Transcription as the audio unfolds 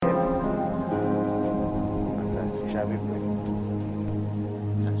have we prayed.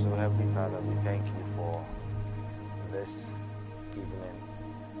 And so, Heavenly Father, we thank you for this evening.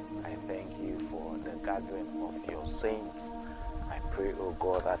 I thank you for the gathering of your saints. I pray, oh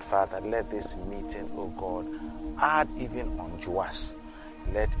God, that Father, let this meeting, oh God, add even unto us.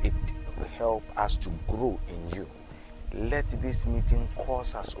 Let it help us to grow in you. Let this meeting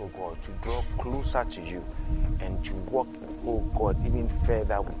cause us, oh God, to draw closer to you and to walk, oh God, even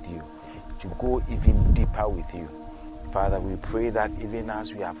further with you, to go even deeper with you. Father, we pray that even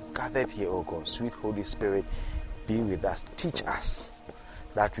as we have gathered here, oh God, sweet Holy Spirit, be with us. Teach us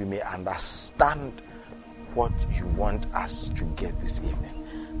that we may understand what you want us to get this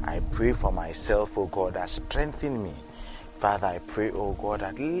evening. I pray for myself, oh God, that strengthen me. Father, I pray, oh God,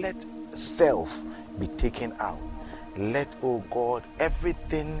 that let self be taken out. Let, oh God,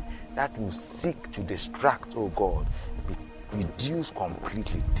 everything that will seek to distract, oh God, be reduced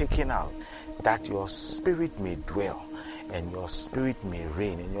completely, taken out, that your spirit may dwell and your spirit may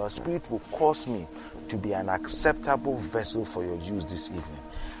reign, and your spirit will cause me to be an acceptable vessel for your use this evening.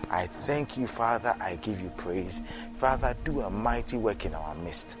 I thank you, Father. I give you praise. Father, do a mighty work in our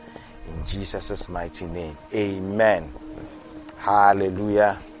midst. In Jesus' mighty name. Amen.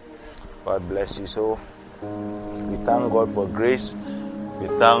 Hallelujah. God bless you. So, we thank God for grace. We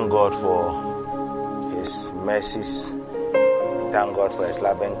thank God for His mercies. We thank God for His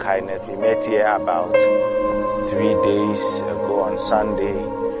loving kindness. We met here about 3 days ago on Sunday,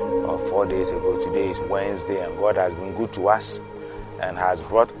 or 4 days ago. Today is Wednesday, and God has been good to us and has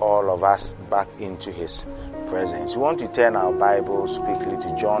brought all of us back into His presence. We want to turn our Bibles quickly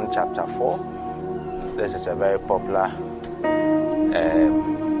to John chapter 4. This is a very popular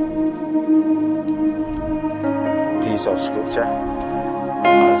piece of scripture.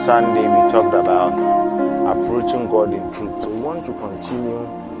 On Sunday we talked about approaching God in truth. So we want to continue,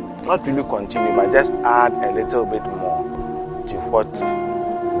 not really continue, but just add a little bit more to what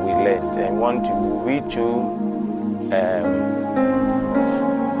we learned. And want to read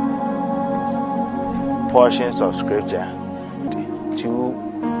portions of scripture, 2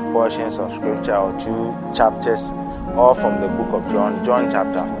 portions of scripture or 2 chapters, all from the book of John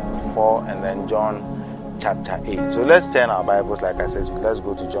chapter 4 and then John chapter 8. So let's turn our Bibles, like I said, let's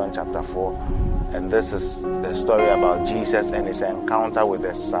go to John chapter 4, and this is the story about Jesus and his encounter with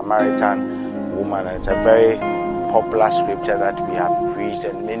the Samaritan woman. And it's a very popular scripture that we have preached,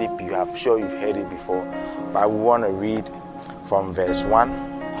 and many people, I'm sure you've heard it before, but we want to read from verse 1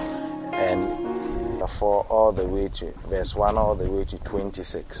 and 4 all the way to verse 1 all the way to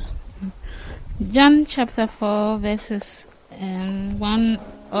 26. John chapter 4 verses 1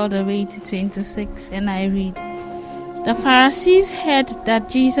 all the way to 26, and I read. The Pharisees heard that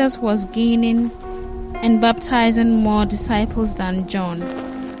Jesus was gaining and baptizing more disciples than John,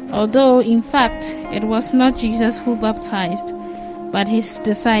 although in fact it was not Jesus who baptized, but his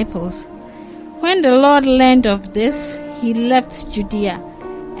disciples. When the Lord learned of this, he left Judea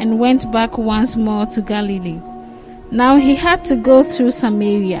and went back once more to Galilee. Now he had to go through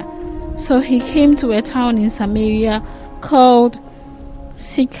Samaria, so he came to a town in Samaria called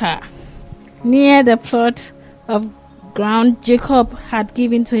Sychar, near the plot of ground Jacob had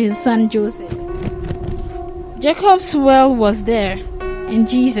given to his son Joseph. Jacob's well was there, and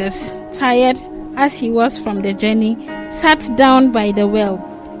Jesus, tired as he was from the journey, sat down by the well.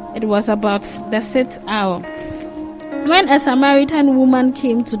 It was about the 6th hour. When a Samaritan woman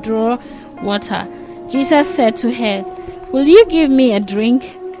came to draw water, Jesus said to her, "Will you give me a drink?"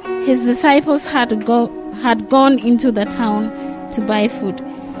 His disciples had gone into the town to buy food.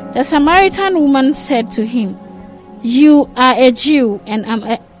 The Samaritan woman said to him, "You are a Jew, and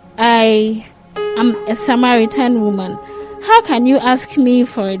I am a Samaritan woman. How can you ask me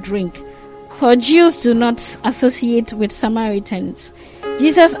for a drink?" For Jews do not associate with Samaritans.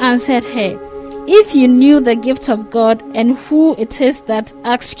 Jesus answered her, "If you knew the gift of God and who it is that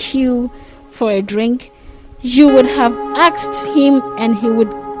asks you for a drink, you would have asked him and he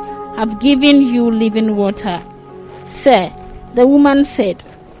would have given you living water." "Sir," the woman said,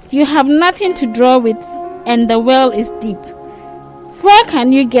 "you have nothing to draw with, and the well is deep. Where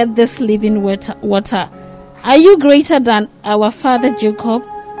can you get this living water? Are you greater than our father Jacob,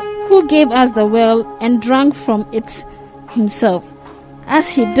 who gave us the well and drank from it himself,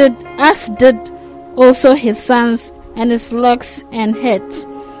 as did also his sons and his flocks and herds?"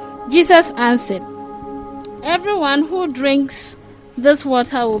 Jesus answered, "Everyone who drinks this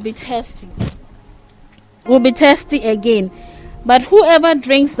water will be thirsty again, but whoever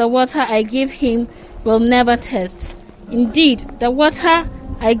drinks the water I give him will never thirst. Indeed, the water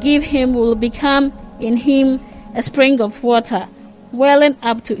I give him will become in him a spring of water, welling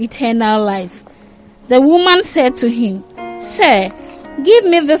up to eternal life." The woman said to him, Sir, give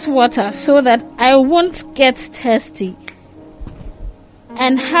me this water so that I won't get thirsty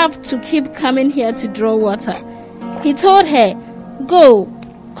and have to keep coming here to draw water. He told her, Go,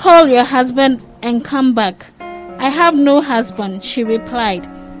 call your husband and come back. I have no husband, she replied.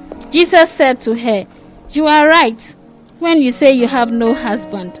 Jesus said to her, You are right when you say you have no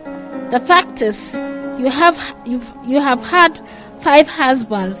husband. The fact is, you have had 5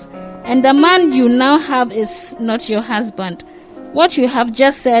 husbands, and the man you now have is not your husband. What you have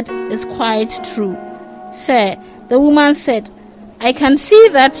just said is quite true. Sir, the woman said, I can see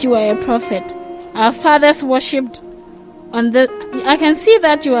that you are a prophet. Our fathers worshipped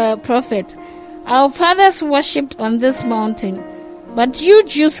on this mountain, but you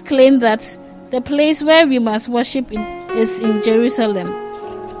Jews claim that the place where we must worship is in Jerusalem.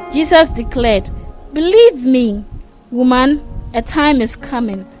 Jesus declared, Believe me, woman, a time is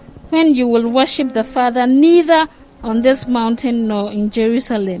coming when you will worship the Father neither on this mountain nor in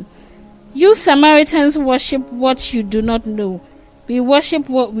Jerusalem. You Samaritans worship what you do not know. We worship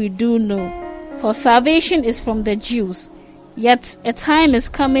what we do know, for salvation is from the Jews. Yet a time is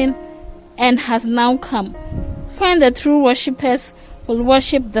coming and has now come when the true worshippers will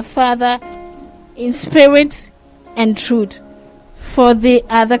worship the Father in spirit and truth, for they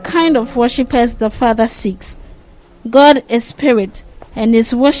are the kind of worshippers the Father seeks. God is spirit, and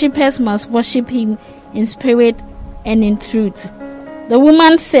his worshippers must worship him in spirit and in truth. The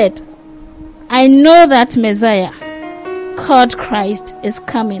woman said, I know that Messiah, called Christ, is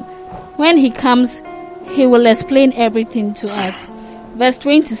coming. When he comes, he will explain everything to us. Verse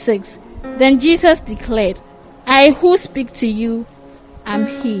 26. Then Jesus declared, I who speak to you am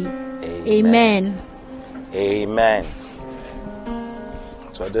he. Amen. Amen.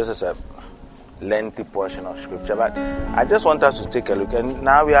 So this is a lengthy portion of scripture, but I just want us to take a look. And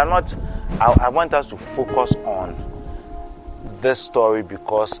now I want us to focus on this story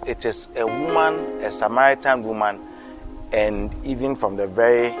because it is a woman, a Samaritan woman, and even from the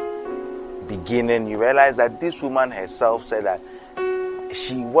very beginning, you realize that this woman herself said that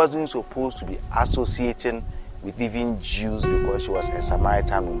she wasn't supposed to be associating with even Jews because she was a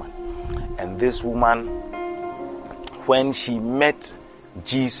Samaritan woman. And this woman, when she met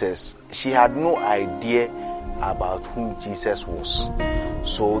Jesus, she had no idea about who Jesus was.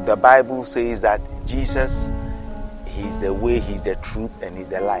 So the Bible says that Jesus, he's the way, he's the truth, and he's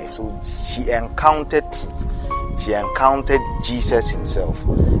the life. So she encountered truth. She encountered Jesus himself.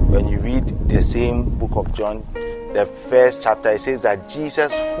 When you read the same book of John, the first chapter, it says that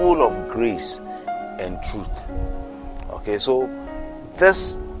Jesus, full of grace and truth. Okay, so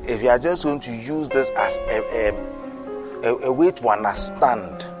this, if you are just going to use this as a way to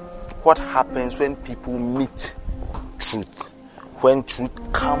understand what happens when people meet truth, when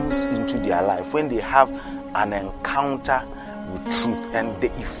truth comes into their life, when they have an encounter with truth, and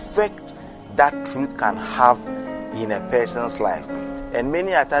the effect that truth can have in a person's life. And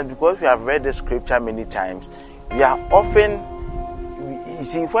many a times, because we have read the scripture many times, we are often, you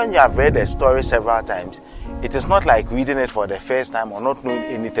see, when you have read a story several times, it is not like reading it for the first time or not knowing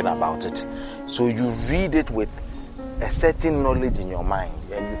anything about it. So you read it with a certain knowledge in your mind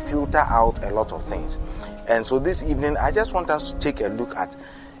and you filter out a lot of things. And so this evening, I just want us to take a look at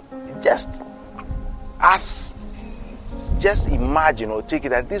just imagine or take it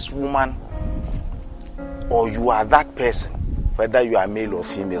that this woman, or you are that person, whether you are male or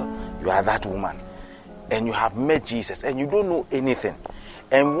female, you are that woman, and you have met Jesus and you don't know anything,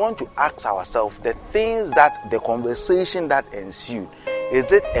 and we want to ask ourselves the things that the conversation that ensued,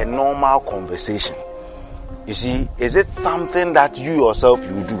 is it a normal conversation? You see, is it something that you yourself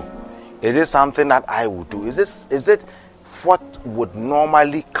you do? Is it something that I would do? Is it what would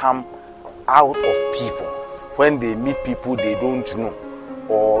normally come out of people when they meet people they don't know,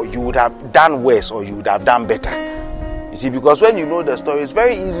 or you would have done worse or you would have done better? You see, because when you know the story, it's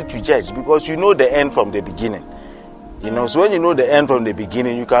very easy to judge because you know the end from the beginning. So when you know the end from the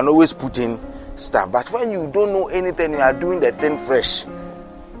beginning, you can always put in stuff. But when you don't know anything, you are doing the thing fresh.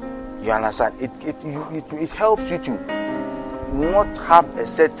 You understand? It helps you to not have a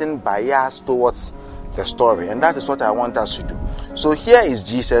certain bias towards the story, and that is what I want us to do. So here is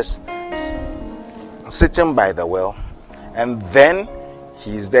Jesus sitting by the well, and then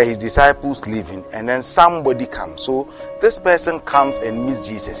he's there, his disciples leaving, and then somebody comes. So this person comes and meets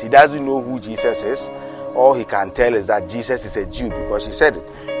Jesus. He doesn't know who Jesus is. All he can tell is that Jesus is a Jew because he said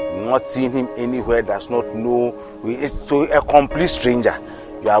it. Not seen him anywhere, does not know. So a complete stranger.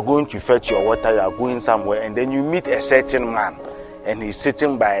 You are going to fetch your water, you are going somewhere, and then you meet a certain man, and he's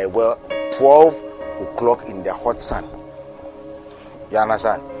sitting by a well, 12 o'clock in the hot sun. You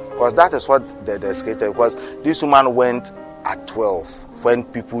understand? Because that is what the scripture, because this woman went at 12 when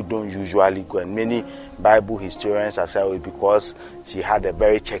people don't usually go, and many Bible historians have said it because she had a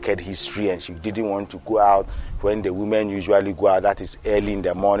very checkered history and she didn't want to go out when the women usually go out, that is early in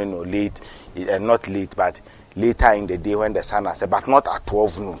the morning or late, and not late but later in the day when the sun has set, but not at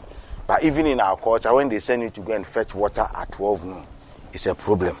 12 noon. But even in our culture, when they send you to go and fetch water at 12 noon, it's a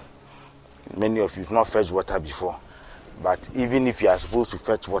problem. Many of you have not fetched water before, but even if you are supposed to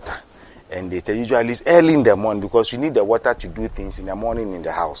fetch water, and they tell you usually it's early in the morning, because you need the water to do things in the morning in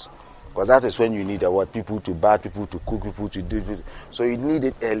the house, because that is when you need the water, people to bath, people to cook, people to do this. So you need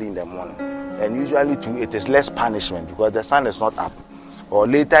it early in the morning, and usually too it is less punishment because the sun is not up, or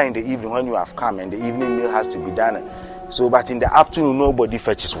later in the evening when you have come and the evening meal has to be done. So but in the afternoon nobody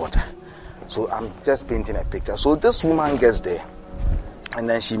fetches water. So I'm just painting a picture. So this woman gets there and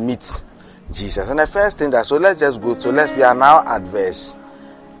then she meets Jesus, and the first thing that, so let's just go, so we are now at verse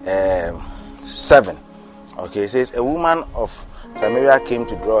 7. Okay, it says, a woman of Samaria came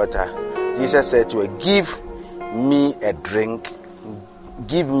to draw water. Jesus said to her, give me a drink,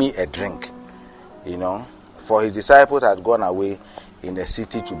 for his disciples had gone away in the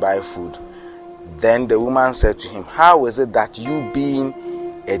city to buy food. Then the woman said to him, how is it that you,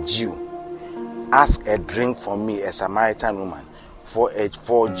 being a Jew, ask a drink from me, a Samaritan woman?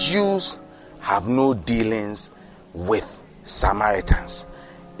 For Jews have no dealings with Samaritans.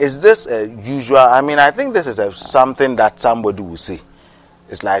 Is this a usual? I mean, I think this is something that somebody will say.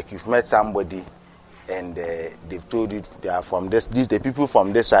 It's like you've met somebody and they've told you they are from the people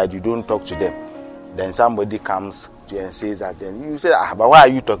from this side, you don't talk to them. Then somebody comes to you and says that, then you say, but why are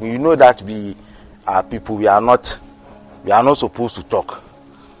you talking? You know that we are people, we are not supposed to talk.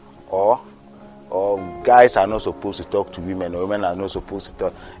 Or guys are not supposed to talk to women, or women are not supposed to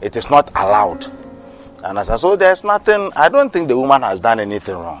talk. It is not allowed. And so there's nothing, I don't think the woman has done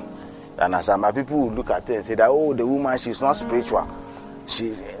anything wrong. And as my people will look at her and say that, oh, the woman, she's not spiritual.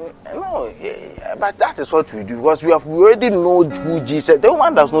 No, but that is what we do, because we already know who Jesus. The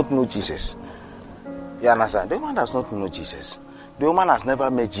woman does not know Jesus. You understand? The woman does not know Jesus. The woman has never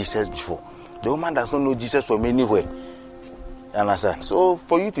met Jesus before. The woman does not know Jesus from anywhere. You understand? So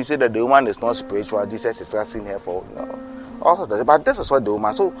for you to say that the woman is not spiritual, Jesus is asking her for, also that. But this is what the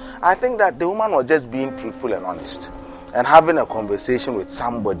woman. So I think that the woman was just being truthful and honest, and having a conversation with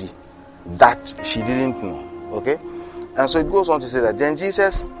somebody that she didn't know. Okay? And so it goes on to say that then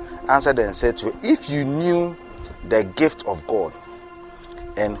Jesus answered and said to her, if you knew the gift of God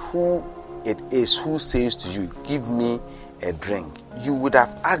and who it is who says to you, give me a drink, you would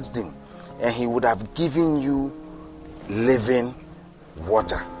have asked him and he would have given you living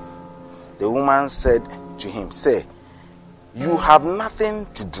water. The woman said to him, sir, you have nothing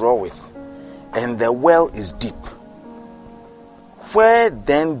to draw with, and the well is deep. Where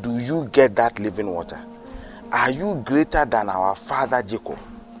then do you get that living water? Are you greater than our father Jacob,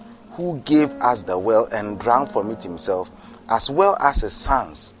 who gave us the well and drank from it himself, as well as his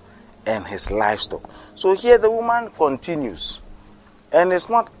sons and his livestock? So here the woman continues, and is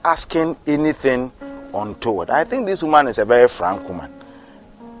not asking anything untoward. I think this woman is a very frank woman.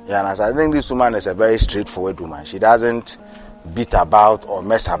 I think this woman is a very straightforward woman. She doesn't beat about or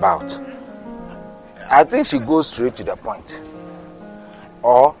mess about. I think she goes straight to the point.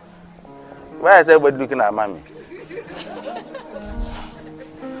 Or why is everybody looking at mommy?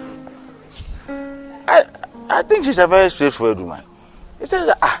 I think she's a very straightforward woman. He says,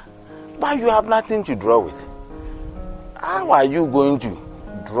 but you have nothing to draw with. How are you going to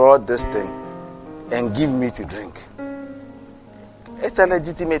draw this thing and give me to drink? It's a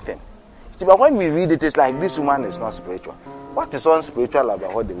legitimate thing. See, but when we read it, it's like this woman is not spiritual. What is unspiritual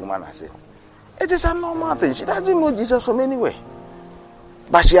about what the woman has said? It is a normal thing. She doesn't know Jesus from anywhere.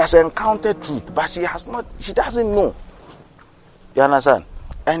 But she has encountered truth. But she doesn't know. You understand?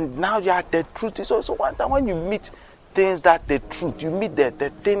 And now you are the truth. Is also one time when you meet things that the truth, you meet the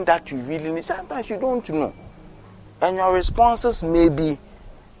thing that you really need. Sometimes you don't know. And your responses may be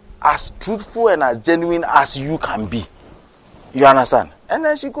as truthful and as genuine as you can be. You understand? And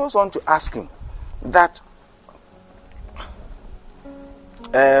then she goes on to ask him that,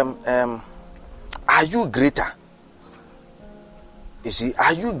 are you greater? You see,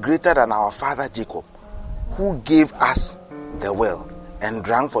 are you greater than our father Jacob, who gave us the well and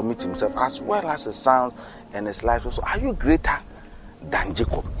drank from it himself, as well as his sons and his livestock? So are you greater than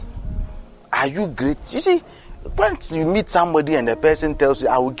Jacob? Are you great? You see, once you meet somebody and the person tells you,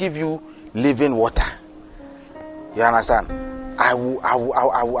 I will give you living water. You understand? I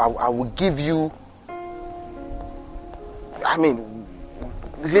will give you,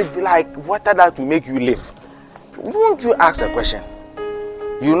 live like water that will make you live. Won't you ask a question?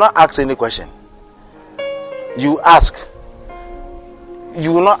 You will not ask any question. You ask.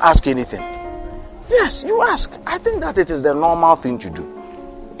 You will not ask anything. Yes, you ask. I think that it is the normal thing to do.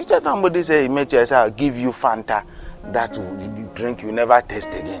 If somebody say, I'll give you Fanta that you drink, you never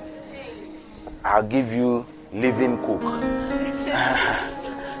taste again. I'll give you living Coke.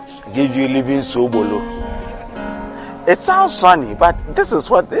 Give you living Sobolo. It sounds funny, but this is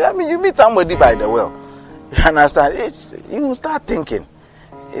what, you meet somebody by the well. You understand? You will start thinking,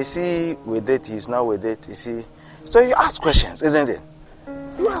 is he with it? He's not with it. Is he? So you ask questions, isn't it?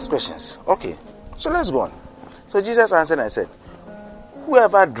 You ask questions. Okay. So let's go on. So Jesus answered and said,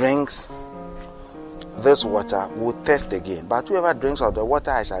 whoever drinks this water will thirst again. But whoever drinks of the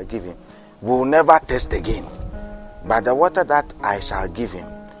water I shall give him will never thirst again. But the water that I shall give him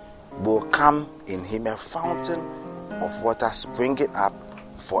will come in him a fountain of water springing up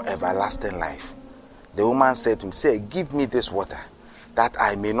for everlasting life. The woman said to him, say, give me this water that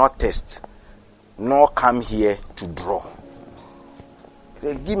I may not thirst, nor come here to draw.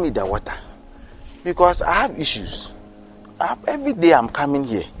 Give me the water. Because I have issues. Every day I'm coming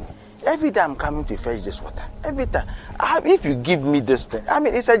here. Every day I'm coming to fetch this water. Every time. If you give me this thing,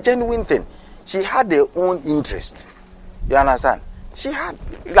 it's a genuine thing. She had her own interest. You understand? She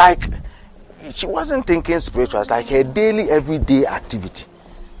wasn't thinking spiritual. It's like her daily, everyday activity.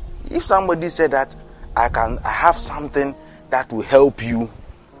 If somebody said that I have something that will help you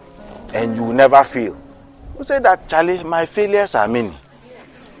and you will never fail, you say that, Charlie, my failures are many.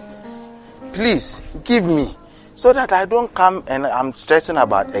 Please give me, so that I don't come and I'm stressing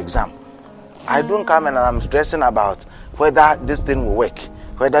about exam. I don't come and I'm stressing about whether this thing will work,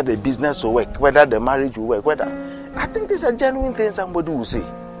 whether the business will work, whether the marriage will work, I think this is a genuine thing somebody will say.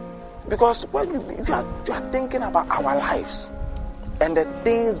 Because when you are thinking about our lives and the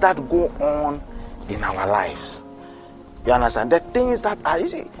things that go on in our lives. You understand? The things that are, you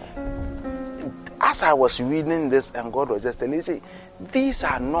see, as I was reading this and God was just telling me, you see, these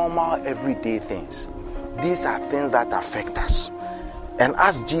are normal everyday things. These are things that affect us. And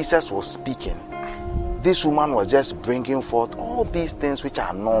as Jesus was speaking, this woman was just bringing forth all these things which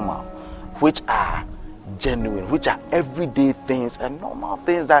are normal, which are genuine, which are everyday things and normal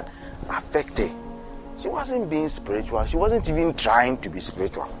things that affect her. She wasn't being spiritual. She wasn't even trying to be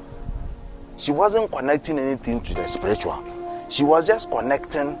spiritual. She wasn't connecting anything to the spiritual. She was just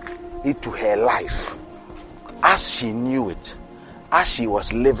connecting it to her life as she knew it, as she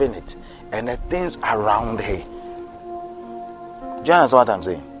was living it, and the things around her. Do you understand what I'm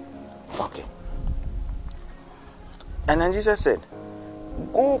saying? Okay. And then Jesus said,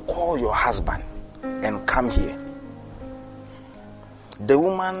 go call your husband and come here. The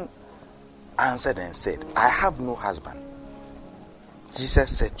woman answered and said, I have no husband.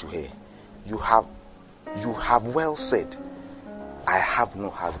 Jesus said to her, you have well said, I have no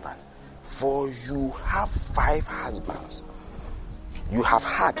husband, for you have 5 husbands. You have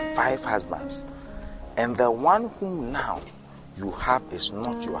had 5 husbands, and the one whom now you have is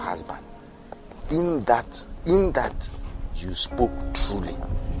not your husband. In that you spoke truly.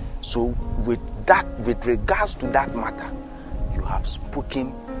 So with regards to that matter, you have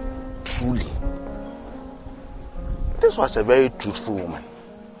spoken truly. This was a very truthful woman.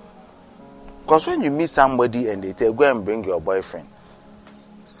 Because when you meet somebody and they tell, go and bring your boyfriend,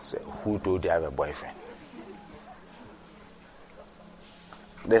 say, who told you I have a boyfriend?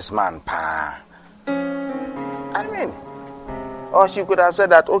 This man, pa. Or she could have said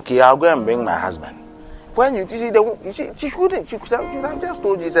that, okay, I'll go and bring my husband. When she could have just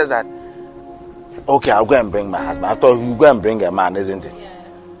told Jesus that, okay, I'll go and bring my husband. I thought you go and bring a man, isn't it?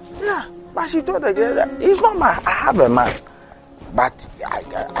 Yeah. But she told the girl that he's not I have a man, but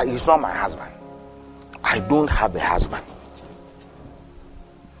he's not my husband. I don't have a husband.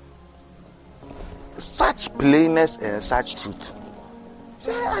 Such plainness and such truth.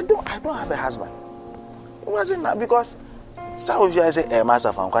 Say, I don't have a husband. It wasn't that, because some of you say,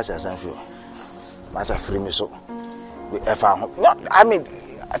 Master from Kwasha, Master free me so.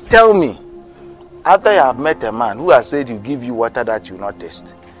 Tell me, after you have met a man who has said he'll give you water that you will not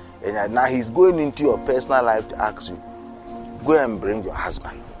taste, and now he's going into your personal life to ask you, go and bring your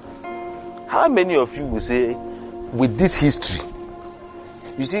husband. How many of you will say, with this history,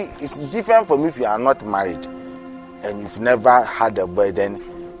 you see, it's different from if you are not married and you've never had a boy, then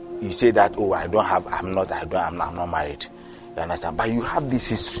you say that, oh, I'm not married. You understand? But you have this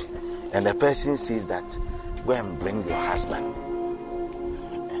history, and the person says that, go and bring your husband.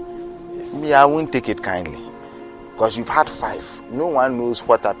 Me, I won't take it kindly. Because you've had 5. No one knows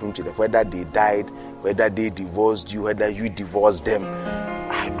what happened to them, whether they died, whether they divorced you, whether you divorced them.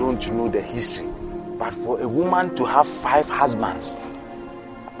 I don't know the history. But for a woman to have 5 husbands,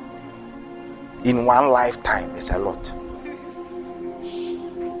 in one lifetime is a lot.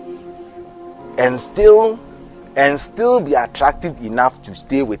 And still be attractive enough to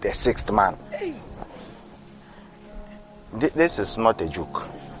stay with a sixth man. This is not a joke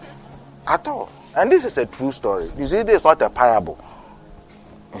at all. And this is a true story. You see, this is not a parable.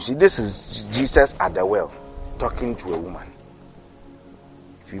 You see, this is Jesus at the well talking to a woman.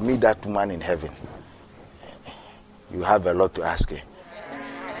 If you meet that woman in heaven, you have a lot to ask her.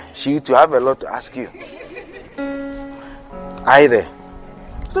 She too have a lot to ask you. Either.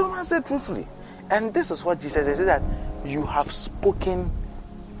 The woman said truthfully. And this is what Jesus said. He said that you have spoken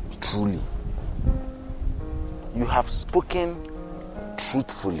truly. You have spoken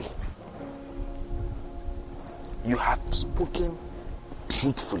truthfully. You have spoken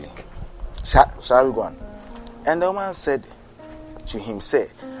truthfully. Shall we go on? And the woman said to him, say,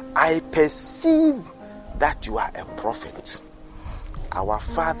 I perceive that you are a prophet. Our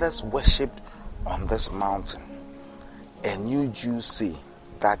fathers worshipped on this mountain, and you Jews say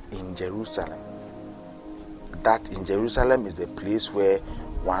that in Jerusalem is the place where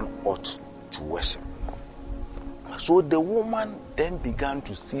one ought to worship. So the woman then began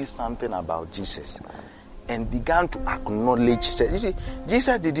to see something about Jesus and began to acknowledge. You see,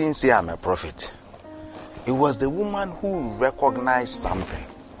 Jesus didn't say I'm a prophet. It was the woman who recognized something.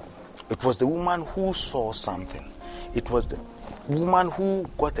 It was the woman who saw something. It was the woman who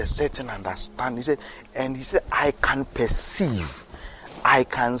got a certain understanding. He said, I can perceive, I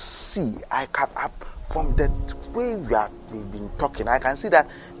can see, from the way we've been talking, I can see that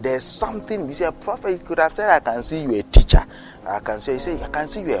there's something. You see, a prophet could have said, I can see you a teacher. I can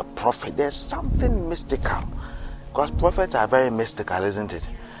see you a prophet. There's something mystical. Because prophets are very mystical, isn't it?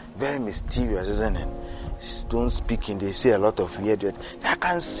 Very mysterious, isn't it? Don't speak in, they say a lot of weird words. I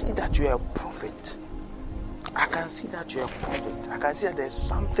can see that you're a prophet. I can see that you're a prophet. I can see that there's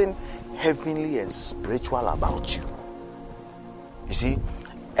something heavenly and spiritual about you. You see?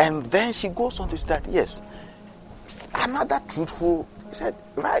 And then she goes on to say that, yes, another truthful, he said,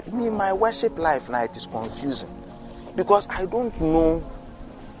 right, my worship life now, it is confusing. Because I don't know.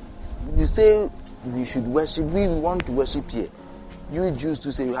 You say we should worship, we want to worship here. You Jews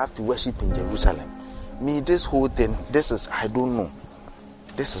to say you have to worship in Jerusalem. Me, this whole thing, I don't know.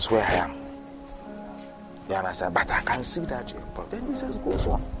 This is where I am. You understand? But I can see that you're a prophet. Then Jesus goes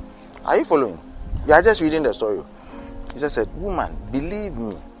on. Are you following? We are just reading the story. Jesus said, woman, believe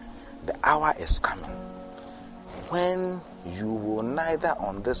me, the hour is coming when you will neither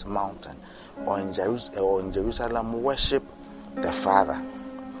on this mountain or in Jerusalem worship the Father.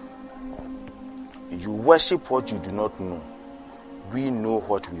 You worship what you do not know. We know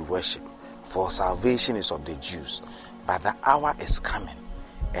what we worship, for salvation is of the Jews. But the hour is coming,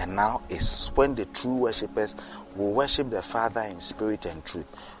 and now is when the true worshippers will worship the Father in spirit and truth.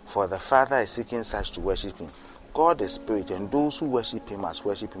 For the Father is seeking such to worship him. God is spirit, and those who worship him must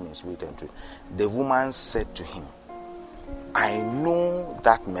worship him in spirit and truth. The woman said to him, I know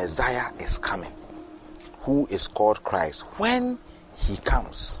that Messiah is coming, who is called Christ. When he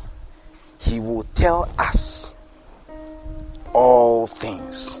comes, he will tell us all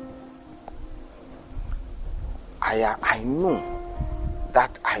things. I know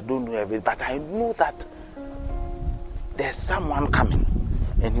that I don't know everything, but I know that there's someone coming,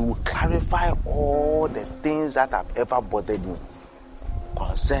 and he will clarify all the things that have ever bothered me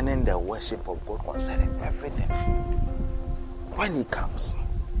concerning the worship of God, concerning everything. When he comes.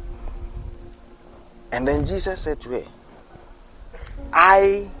 And then Jesus said to her,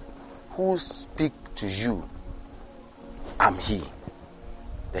 I who speak to you am he.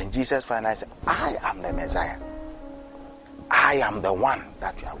 Then Jesus finally said, I am the Messiah. I am the one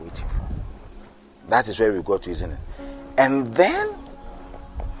that you are waiting for. That is where we got to, isn't it? And then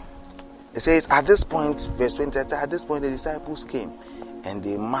it says, at this point, verse 20, at this point the disciples came and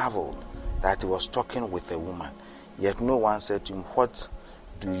they marveled that he was talking with a woman. Yet no one said to him, what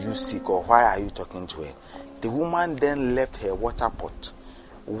do you seek, or why are you talking to her? The woman then left her water pot,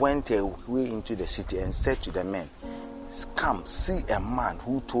 went away into the city, and said to the men, come, see a man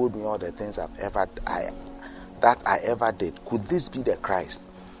who told me all the things I ever did. Could this be the Christ?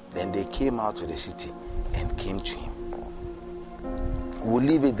 Then they came out to the city and came to him. We'll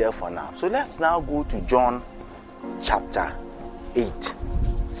leave it there for now. So let's now go to John chapter 8,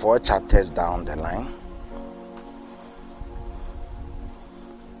 4 chapters down the line.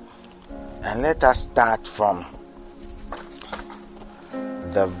 And let us start from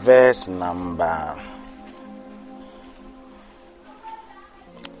the verse number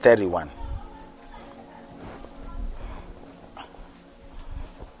 31.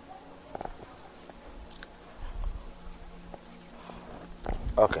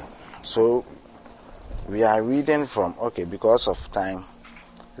 Okay, so We are reading from, because of time,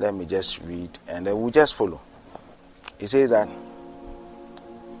 let me just read and then we'll just follow. It says that,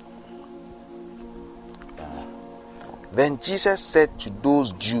 then Jesus said to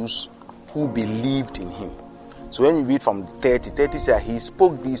those Jews who believed in him. So when you read from 30 says he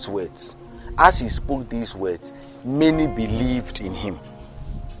spoke these words. As he spoke these words, many believed in him.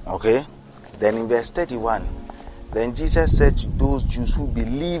 Okay? Then in verse 31, then Jesus said to those Jews who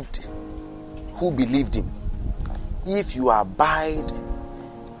believed him, if you abide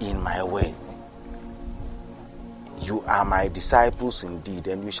in my word, you are my disciples indeed,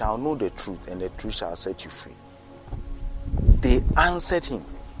 and you shall know the truth, and the truth shall set you free. They answered him,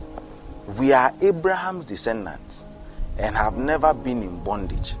 we are Abraham's descendants and have never been in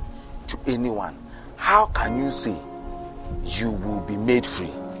bondage to anyone. How can you say you will be made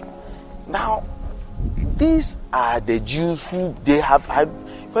free? Now, these are the Jews who they have had.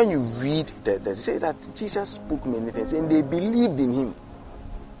 When you read they say that Jesus spoke many things and they believed in him.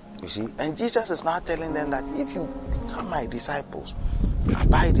 You see, and Jesus is now telling them that if you become my disciples,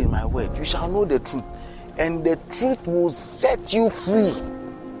 abide in my word, you shall know the truth, and the truth will set you free.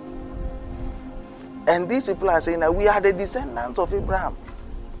 And these people are saying that we are the descendants of Abraham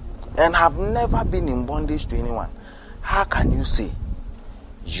and have never been in bondage to anyone. How can you say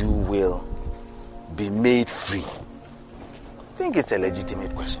you will be made free? I think it's a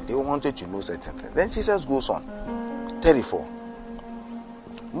legitimate question. They wanted to know certain things. Then Jesus goes on. 34.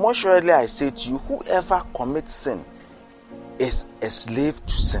 Most surely I say to you, whoever commits sin is a slave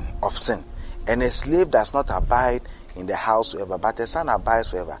to sin, and a slave does not abide in the house forever, but the Son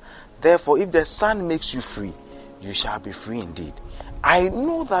abides forever. Therefore, if the Son makes you free, you shall be free indeed. I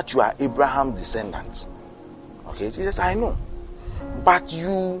know that you are Abraham's descendants. Okay, Jesus, I know. But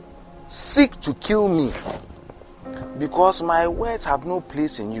you seek to kill me because my words have no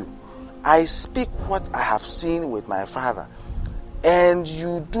place in you. I speak what I have seen with my father, and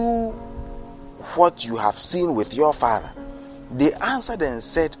you do what you have seen with your father. They answered and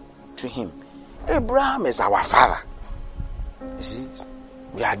said to him, Abraham is our father. You see,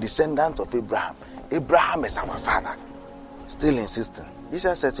 we are descendants of Abraham. Abraham is our father. Still insisting.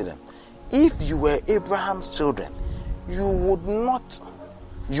 Jesus said to them, if you were Abraham's children, you would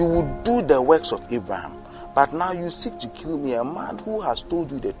do the works of Abraham. But now you seek to kill me, a man who has told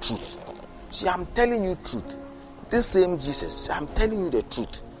you the truth. See, I'm telling you truth. This same Jesus, I'm telling you the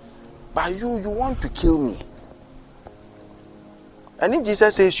truth. But you want to kill me. And if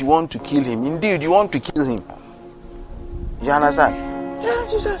Jesus says you want to kill him, indeed you want to kill him. You understand? Yeah,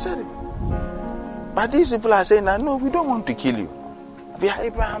 Jesus said it. But these people are saying, no, we don't want to kill you. We are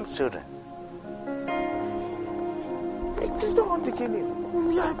Abraham's children. We don't want to kill you.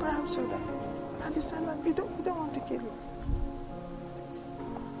 We are Abraham's children. We are descendants. We don't want to kill you.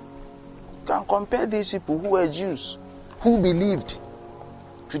 You can compare these people who were Jews, who believed,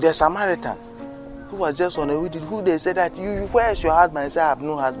 to the Samaritan, who was just on a widow, who they said that, where is your husband? He said, I have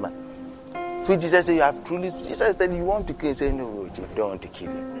no husband. Which Jesus said, you have truly, Jesus said, you want to kill him? He said, no, you don't want to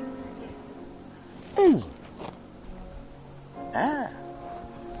kill him. Hey.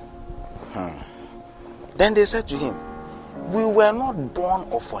 Then they said to him, we were not born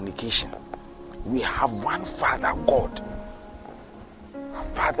of fornication. We have one Father, God. Our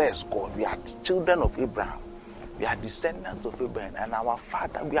Father is God. We are children of Abraham. We are descendants of Abraham. And our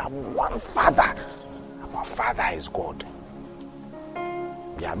Father, we have one Father. Our Father is God.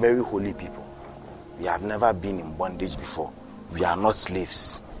 We are very holy people. We have never been in bondage before. We are not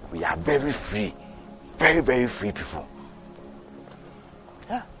slaves. We are very free. Very, very free people.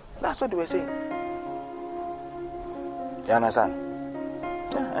 Yeah, that's what they were saying. You understand?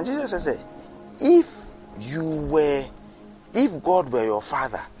 Yeah, and Jesus said, if God were your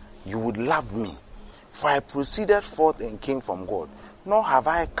father, you would love me. For I proceeded forth and came from God. Nor have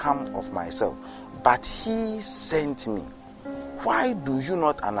I come of myself, but he sent me. Why do you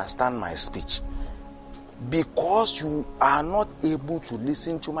not understand my speech? Because you are not able to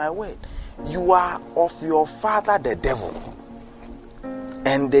listen to my word. You are of your father the devil,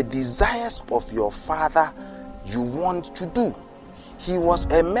 and the desires of your father you want to do. He was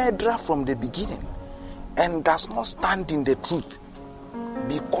a murderer from the beginning and does not stand in the truth,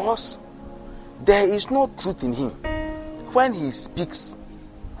 because there is no truth in him. When he speaks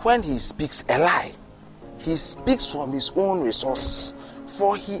a lie, he speaks from his own resources,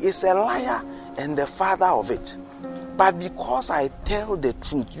 for he is a liar and the father of it. But because I tell the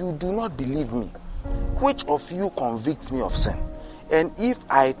truth, you do not believe me. Which of you convicts me of sin? And if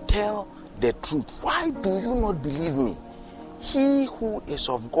I tell the truth, why do you not believe me? He who is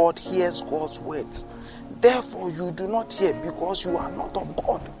of God hears God's words. Therefore you do not hear, because you are not of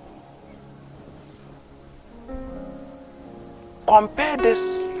God. compare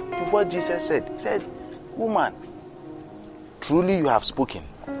this to what Jesus said. He said, woman, truly you have spoken.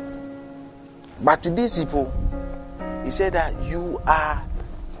 But to these people, he said that you are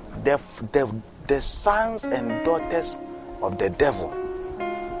the sons and daughters of the devil,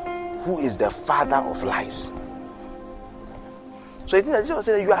 who is the father of lies. So it means that Jesus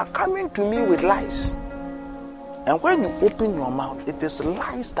said, you are coming to me with lies. And when you open your mouth, it is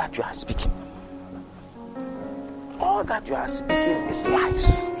lies that you are speaking. All that you are speaking is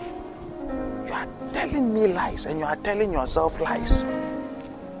lies. You are telling me lies, and you are telling yourself lies.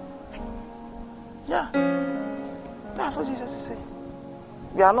 Yeah. That's what Jesus is saying.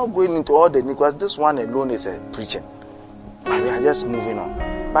 We are not going into all the because this one alone is a preaching. But we are just moving on.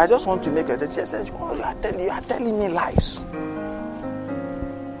 But I just want to make a Jesus says, oh, you are telling me lies.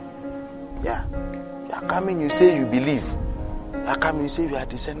 Yeah. You are coming, you say you believe. You are coming, you say you are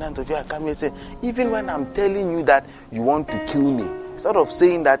descendant of you. Are coming, you say, even when I'm telling you that you want to kill me, instead of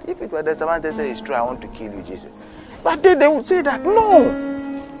saying that if it were the someone that say it's true, I want to kill you, Jesus. But they would say that no.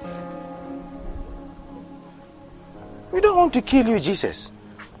 We don't want to kill you, Jesus.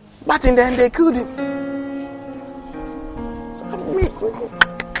 But in the end, they killed him. So we don't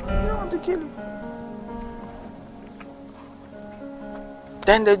want to kill you.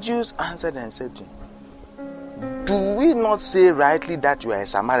 Then the Jews answered and said to him, do we not say rightly that you are a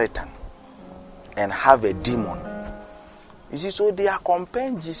Samaritan and have a demon? You see, so they are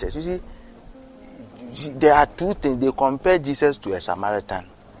comparing Jesus. You see, there are two things. They compare Jesus to a Samaritan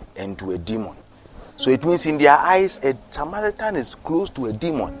and to a demon. So it means in their eyes, a Samaritan is close to a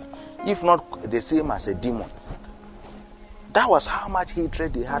demon, if not the same as a demon. That was how much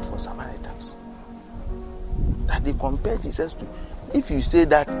hatred they had for Samaritans. That they compared Jesus to. If you say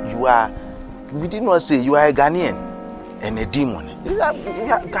that we did not say you are a Ghanaian and a demon.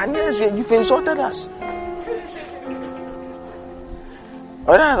 Ghanaians, you've insulted us.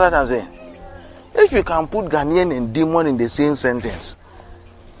 Oh, that's what I'm saying. If you can put Ghanaian and demon in the same sentence,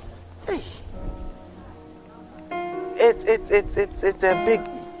 hey. It's a big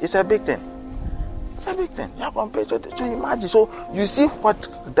thing. It's a big thing. Yeah, compared to imagine. So you see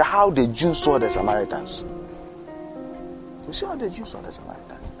how the Jews saw the Samaritans. You see how the Jews saw the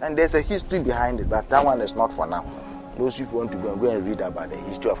Samaritans, and there's a history behind it, but that one is not for now. Those if you want to go and read about the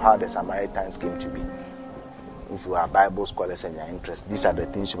history of how the Samaritans came to be. If you are Bible scholars and you're interested, these are the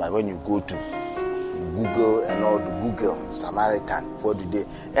things when you go to Google and all the Google Samaritan for the day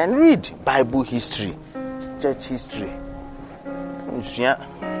and read Bible history. Church history,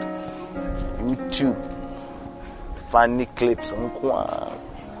 YouTube, funny clips,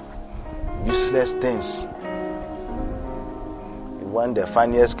 useless things. You want the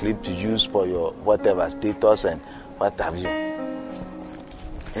funniest clip to use for your whatever status and what have you.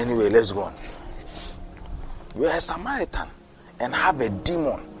 Anyway, let's go on. You are a Samaritan and have a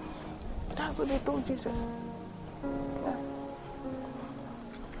demon. That's what they told Jesus. Yeah.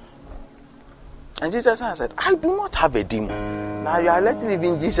 And Jesus answered, I do not have a demon. Now you are letting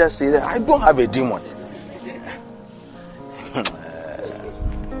even Jesus say that I don't have a demon.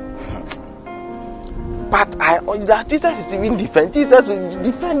 But Jesus is even defending. Jesus is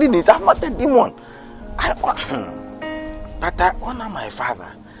defending this. I'm not a demon. But I honor my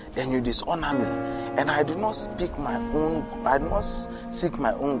Father, and you dishonor me. And I do not seek my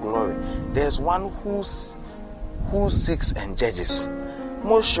own glory. There's one who seeks and judges.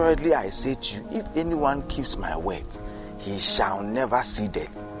 Most surely I say to you, if anyone keeps my word, he shall never see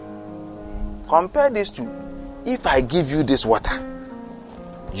death. Compare this to, if I give you this water,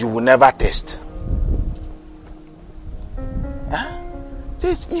 you will never thirst.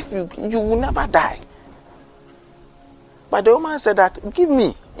 This, if you will never die. But the woman said that, give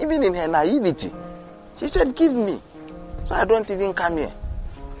me, even in her naivety. She said, give me, so I don't even come here.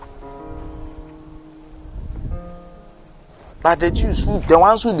 But the Jews, the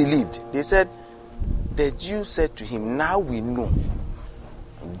ones who believed, they said, the Jews said to him, now we know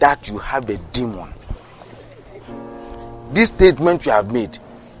that you have a demon. This statement you have made,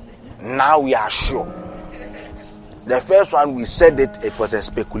 now we are sure. The first one we said it was a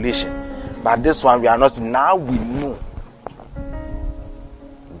speculation. But this one we are not. Now we know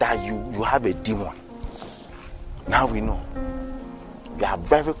that you have a demon. Now we know. We are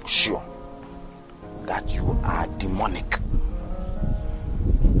very sure that you are demonic.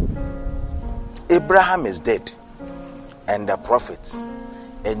 Abraham is dead and the prophets,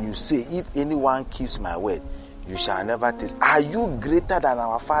 and you say, if anyone keeps my word, you shall never taste. Are you greater than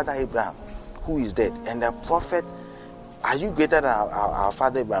our father Abraham, who is dead, and the prophet? Are you greater than our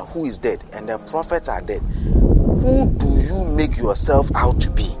father Abraham, who is dead, and the prophets are dead? Who do you make yourself out to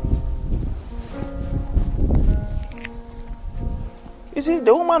be? You see,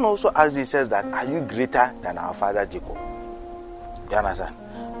 the woman also actually says that, are you greater than our father Jacob? You understand?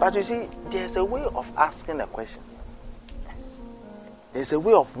 But you see, there's a way of asking a question. There's a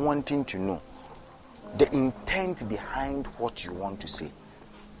way of wanting to know the intent behind what you want to say.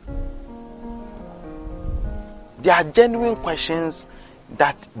 There are genuine questions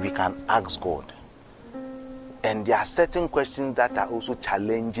that we can ask God. And there are certain questions that are also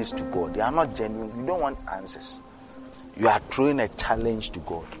challenges to God. They are not genuine. You don't want answers. You are throwing a challenge to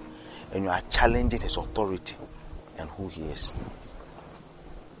God. And you are challenging His authority and who He is.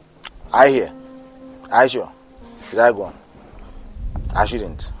 I hear. I sure. Should I go on? I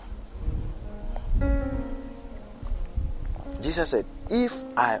shouldn't. Jesus said, if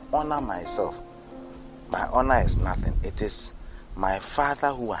I honor myself, my honor is nothing. It is my Father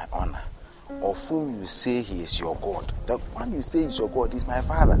who I honor, of whom you say He is your God. The one you say is your God is my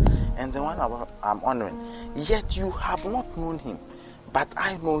Father, and the one I'm honoring. Yet you have not known Him, but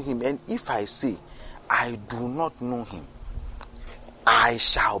I know Him. And if I say I do not know Him, I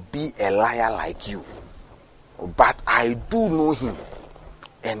shall be a liar like you. But I do know Him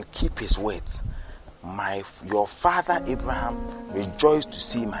and keep His words. Your father Abraham rejoiced to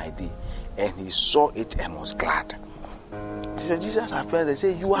see my day, and he saw it and was glad. So Jesus affirmed, they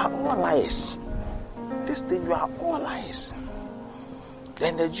say, you are all liars. This thing, you are all liars.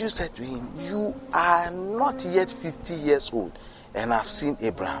 Then the Jews said to him, you are not yet 50 years old, and have seen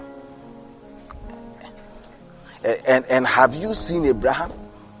Abraham. And have you seen Abraham?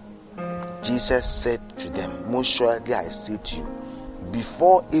 Jesus said to them, most surely I say to you,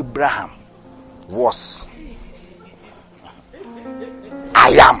 before Abraham was,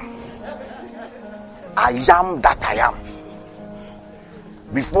 I am. I am that I am.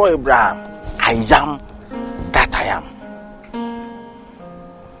 Before Abraham, I am that I am.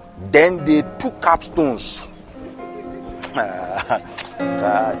 Then they took up stones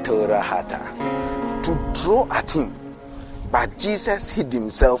to throw at him. But Jesus hid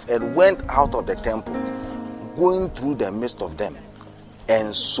himself and went out of the temple, going through the midst of them,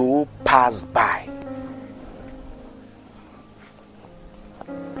 and so passed by.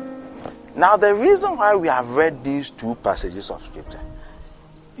 Now, the reason why we have read these two passages of scripture,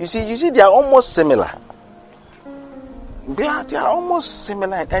 you see, they are almost similar. They are almost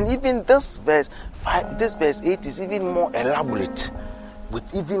similar, and even this verse 8 is even more elaborate,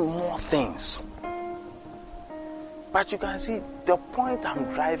 with even more things. But you can see the point I'm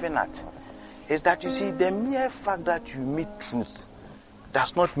driving at is that, you see, the mere fact that you meet truth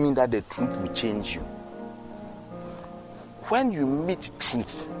does not mean that the truth will change you. When you meet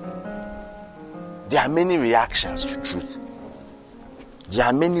truth, there are many reactions to truth. There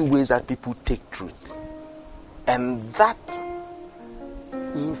are many ways that people take truth. And that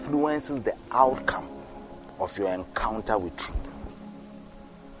influences the outcome of your encounter with truth.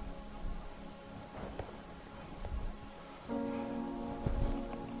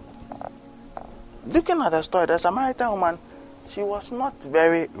 Looking at the story, the Samaritan woman, she was not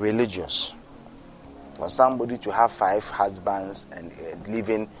very religious. For somebody to have 5 husbands and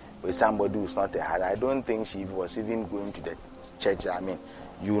living with somebody who's not a husband, I don't think she was even going to the church. I mean,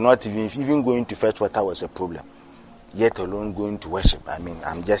 you not even going to fetch water was a problem, yet alone going to worship. I mean,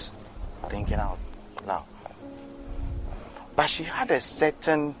 I'm just thinking out loud. But she had a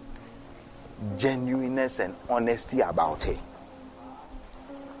certain genuineness and honesty about her.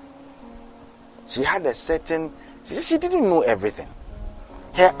 She had a certain, she didn't know everything.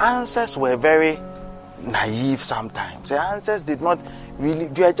 Her answers were very naive sometimes. Her answers did not really,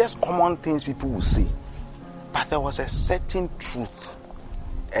 they are just common things people will say. But there was a certain truth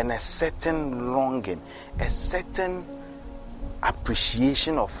and a certain longing, a certain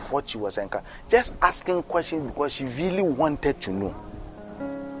appreciation of what she was encountering. Just asking questions because she really wanted to know.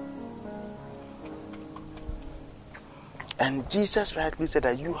 And Jesus rightly said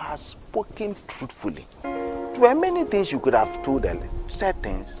that you have spoken truthfully. There were many things you could have told her, said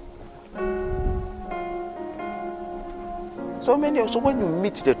things. So when you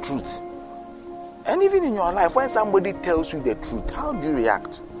meet the truth, and even in your life, when somebody tells you the truth, how do you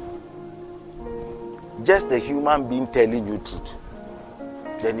react? Just a human being telling you truth.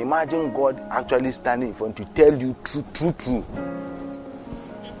 Then imagine God actually standing in front to tell you true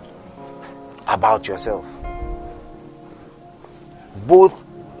about yourself. Both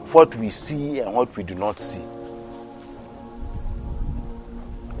what we see and what we do not see.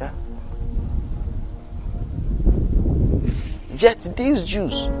 Yeah. Yet these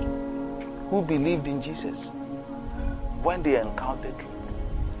Jews who believed in Jesus, when they encountered truth,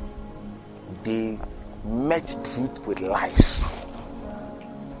 they met truth with lies.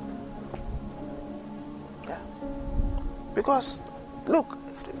 Yeah. Because Look,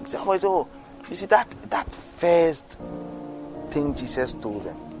 somebody said, oh, you see that first thing Jesus told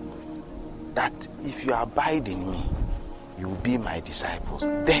them, that if you abide in me, you will be my disciples.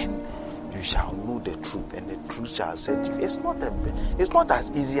 Then you shall know the truth, and the truth shall set you. It's not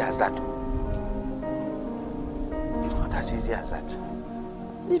as easy as that. It's not as easy as that.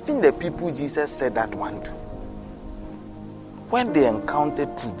 Even the people Jesus said that one to, when they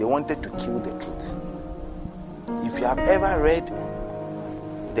encountered truth, they wanted to kill the truth. If you have ever read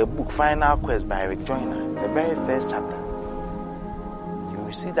the book Final Quest by Rick Joyner, the very first chapter, you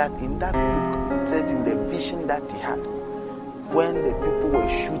will see that in that book, it said in the vision that he had, when the people were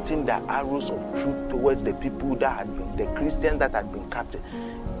shooting the arrows of truth towards the people that had been, the Christians that had been captured,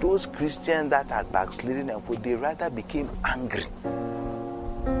 those Christians that had backslidden and for they rather became angry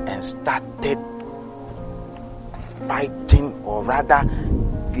and started fighting, or rather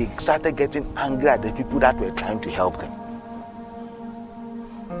they started getting angry at the people that were trying to help them.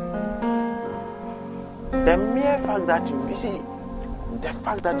 The mere fact that you see, the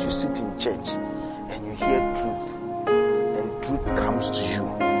fact that you sit in church and you hear truth, and truth comes to you,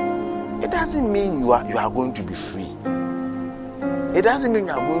 it doesn't mean you are going to be free. It doesn't mean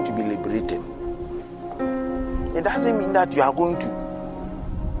you are going to be liberated. It doesn't mean that you are going to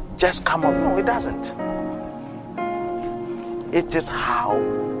just come up. No, it doesn't. It is how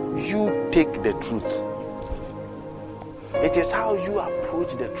you take the truth. It is how you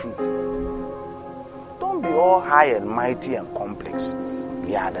approach the truth. Don't be all high and mighty and complex.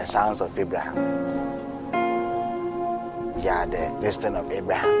 We are the sons of Abraham. We are the descendant of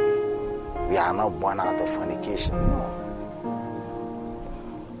Abraham. We are not born out of fornication. No.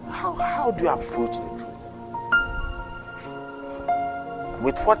 How do you approach the truth?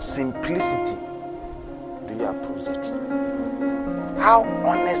 With what simplicity do you approach the truth? How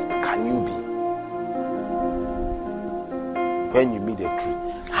honest can you be when you meet the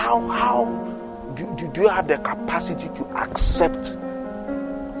truth? How do you have the capacity to accept?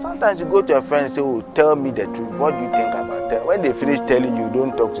 Sometimes you go to a friend and say, oh, tell me the truth. What do you think about it? When they finish telling you,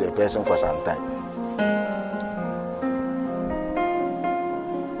 don't talk to the person for some time.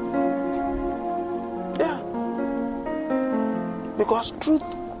 Yeah. Because truth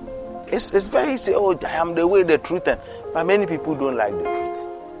is very easy. Oh, I am the way, the truth. But many people don't like the truth.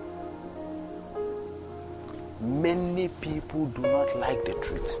 Many people do not like the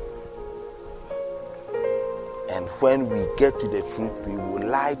truth. And when we get to the truth, we will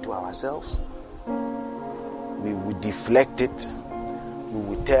lie to ourselves. We will deflect it. We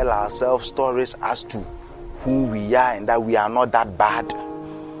will tell ourselves stories as to who we are and that we are not that bad.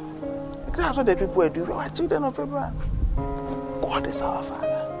 That's what the people are doing. We are children of Abraham. God is our Father.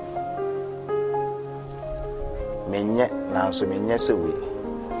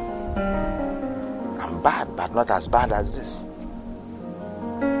 I'm bad, but not as bad as this.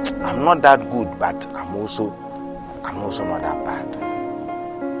 I'm not that good, but I'm also not that bad.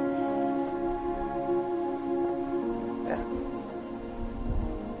 Yeah.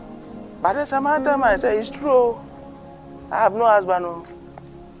 But there's a man I say, it's true. I have no husband. No.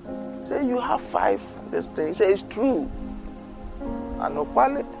 Say you have 5. This thing. He say it's true. I know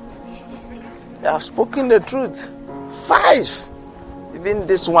quality. They have spoken the truth. 5. Even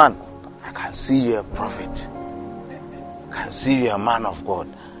this one. I can see you're a prophet. I can see you're a man of God.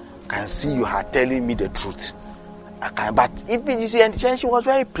 I can see you are telling me the truth. But even you see, and she was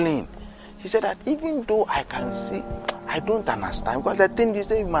very plain. She said that even though I can see, I don't understand. Because the thing you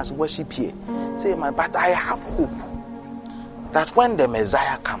say, you must worship here. Say, but I have hope that when the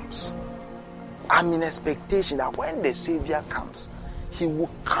Messiah comes, I'm in expectation that when the Savior comes, he will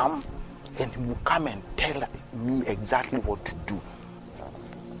come and tell me exactly what to do.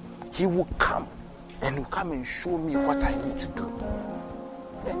 He will come and he will come and show me what I need to do.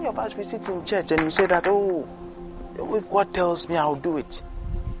 Many of us, we sit in church and we say that, oh, if God tells me, I'll do it.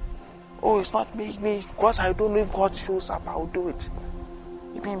 Oh, it's not me because I don't know if God shows up, I'll do it.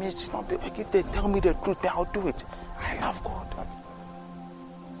 It's not like if they tell me the truth, I'll do it. I love God.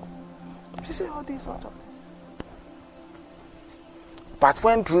 You say all these sorts of things. But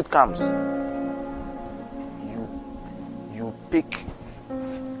when truth comes, you pick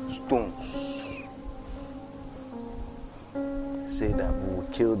stones. Say that we will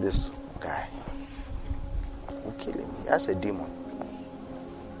kill this guy. We'll kill him. He has a demon.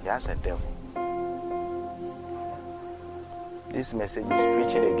 He has a devil. This message is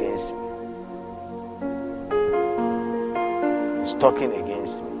preaching against me. He's talking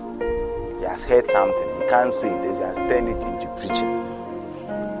against me. He has heard something. He can't say it. He has turned it into preaching.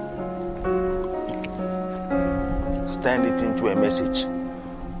 He's turned it into a message.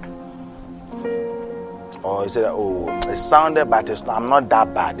 Or he said, oh, it sounded, but I'm not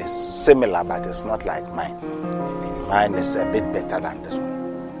that bad. It's similar, but it's not like mine. Mine is a bit better than this one.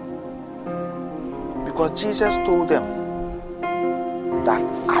 Because Jesus told them that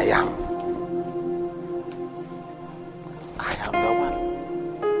I am the one.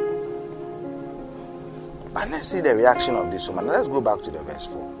 But let's see the reaction of this woman. Let's go back to the verse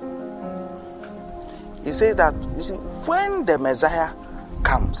 4. He says that, you see, when the Messiah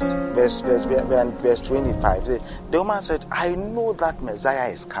comes, verse 25, the woman said, I know that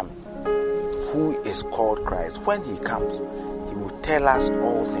Messiah is coming, who is called Christ. When he comes, he will tell us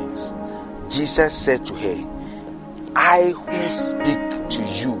all things. Jesus said to her, I who speak to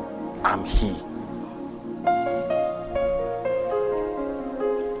you am he.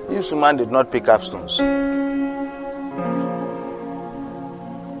 This woman did not pick up stones.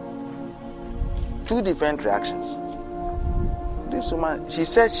 Two different reactions. This woman, she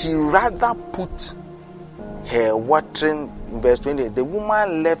said she rather put her watering, in verse 20, the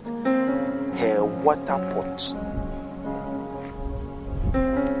woman left her water pot,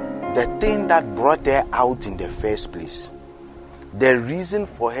 the thing that brought her out in the first place, the reason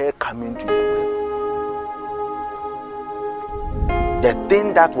for her coming to the well, the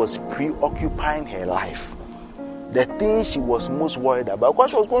thing that was preoccupying her life, the thing she was most worried about.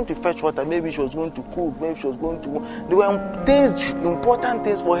 Because she was going to fetch water, maybe she was going to cook, maybe she was going to, there were things, important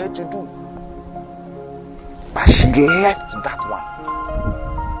things for her to do, but she left that one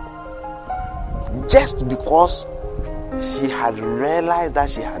just because she had realized that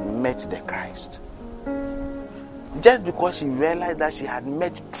she had met the Christ, just because she realized that she had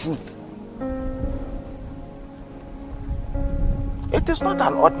met truth. It is not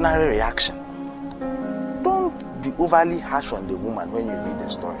an ordinary reaction. Don't be overly harsh on the woman when you read the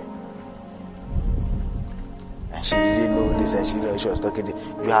story. And she didn't know this, and she didn't know she was talking to you.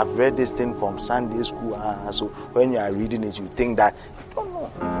 You have read this thing from Sunday school, so when you are reading it, you think that you don't know.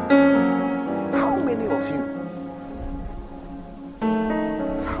 How many of you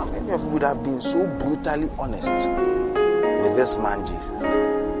would have been so brutally honest with this man Jesus?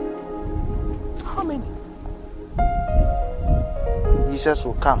 How many? Jesus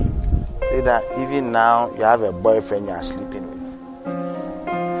will come, say that even now you have a boyfriend you are sleeping with.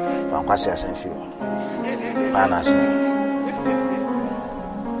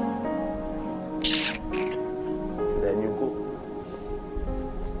 Then you go.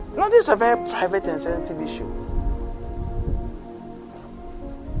 No, this is a very private and sensitive issue.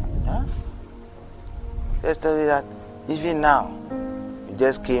 Just tell you that even now you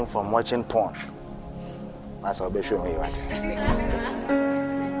just came from watching porn. I'll be showing you what.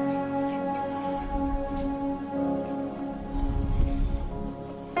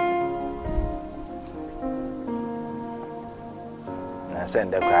 I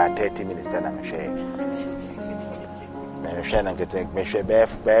send the car 30 minutes. Then I'm sure. I'm sure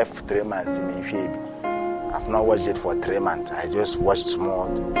 3 months. I've not watched it for 3 months. I just watched small.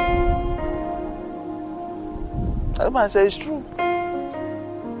 The man says it's true.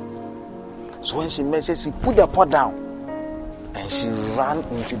 So when she met, she put the pot down and she ran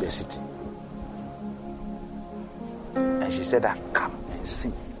into the city. And she said, come and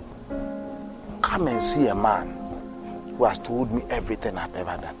see. Come and see a man who has told me everything I've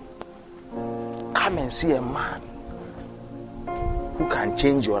ever done. Come and see a man who can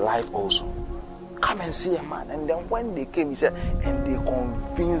change your life also. Come and see a man. And then when they came, he said, and they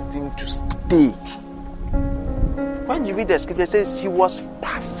convinced him to stay. When you read the scripture, it says she was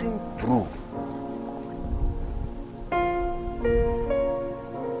passing through.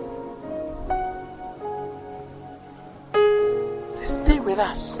 Stay with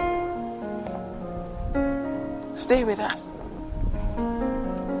us. Stay with us.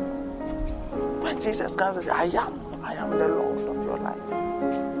 When Jesus comes and says, I am the Lord of your life.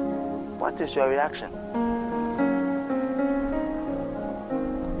 What is your reaction?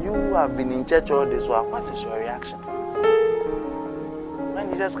 You have been in church all this while. What is your reaction? When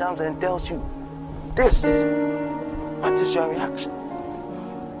Jesus comes and tells you this, what is your reaction?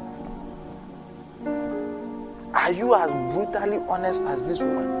 Are you as brutally honest as this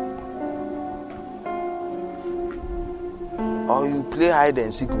woman? Or you play hide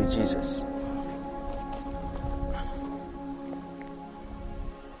and seek with Jesus?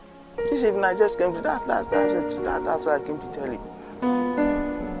 This evening I just came to that's it. That's what I came to tell you.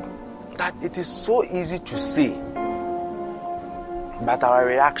 That it is so easy to say, but our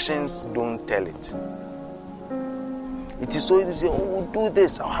reactions don't tell it. It is so easy to say, oh, do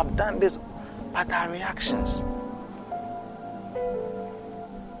this, I have done this, but our reactions.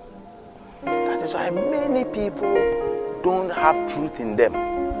 That is why many people don't have truth in them.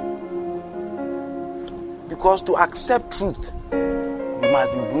 Because to accept truth, you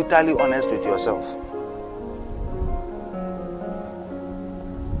must be brutally honest with yourself.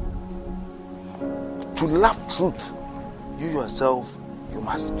 To love truth, you yourself, you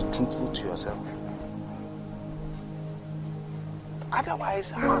must be truthful to yourself.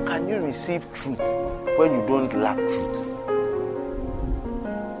 Otherwise, how can you receive truth when you don't love truth?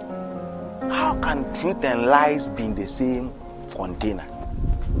 How can truth and lies be in the same container?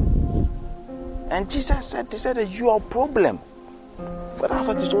 And Jesus said, he said that your problem, but that's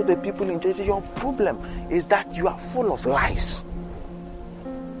what he told the people in Jesus, your problem is that you are full of lies.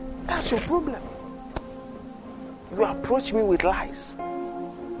 That's your problem. You approach me with lies.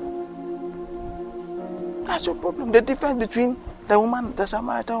 That's your problem. The difference between the woman, the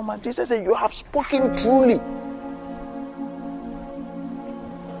Samaritan woman, Jesus said, you have spoken truly.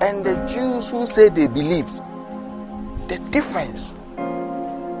 And the Jews who said they believed, the difference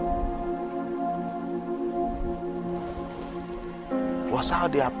was how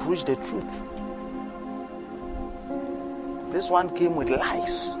they approached the truth. This one came with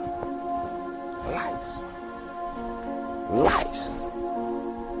lies. Lies. Lies.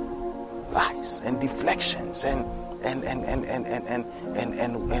 Lies and deflections and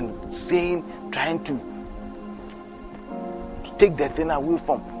saying, trying to take the thing away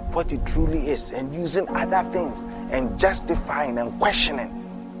from what it truly is, and using other things and justifying and questioning.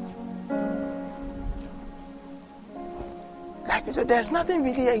 Like you said, there's nothing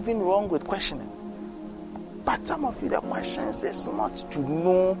really even wrong with questioning. But some of you, the questions is not to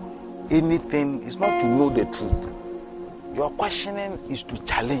know anything, it's not to know the truth. Your questioning is to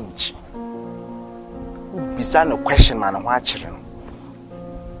challenge. Beside a question, man, I'm watching.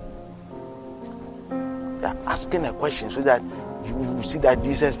 You're asking a question so that you will see that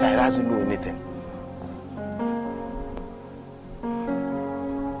Jesus doesn't know anything.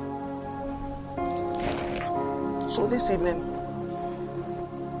 So this evening,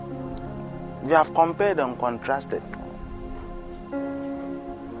 we have compared and contrasted.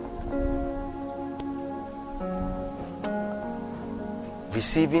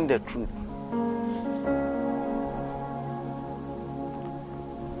 Receiving the truth,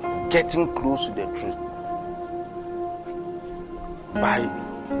 getting close to the truth, by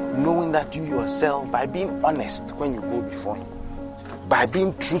knowing that you yourself, by being honest when you go before Him, by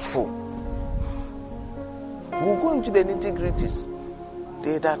being truthful. We'll go into the nitty-gritties.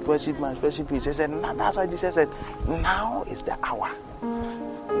 They that worship must worship Him. He said, that's why Jesus said, now is the hour.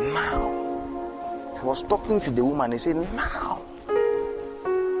 Now. He was talking to the woman. He said, now.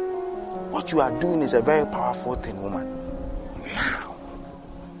 What you are doing is a very powerful thing, woman. Now.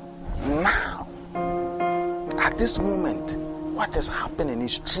 Now. At this moment, what is happening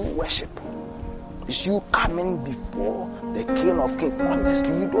is true worship. It's you coming before the King of Kings.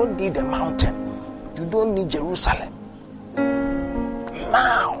 Honestly, you don't need a mountain. You don't need Jerusalem.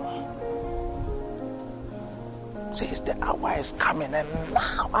 Now. Says the hour is coming, and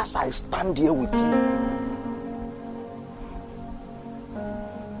now as I stand here with you,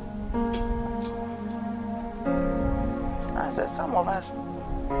 I said, some of us,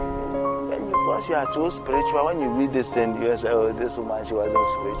 because you are so spiritual, when you read this and you say, oh, this woman, she wasn't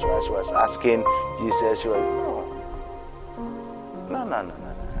spiritual, she was asking Jesus, she was, no.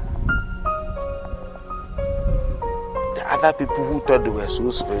 The other people who thought they were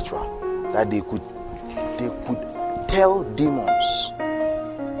so spiritual that they could tell demons,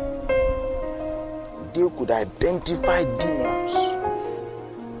 they could identify demons,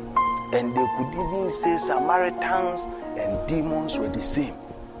 and they could even say Samaritans and demons were the same.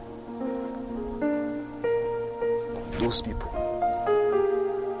 Those people,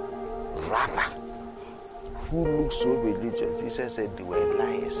 rather, who looked so religious, Jesus said they were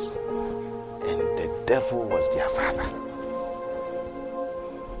liars, and the devil was their father.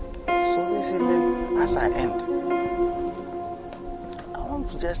 So this evening, as I end, I want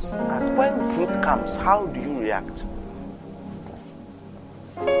to just ask, when truth comes, how do you react?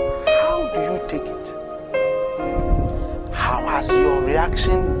 How do you take it? How has your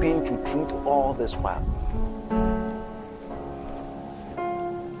reaction been to truth all this while?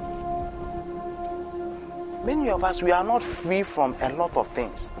 Many of us, we are not free from a lot of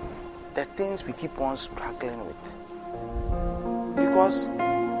things. The things we keep on struggling with. Because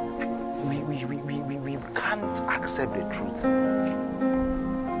we can't accept the truth.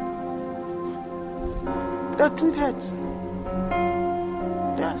 The truth hurts.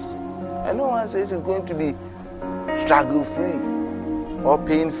 Yes. And no one says it's going to be struggle-free or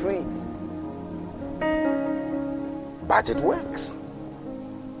pain-free. But it works.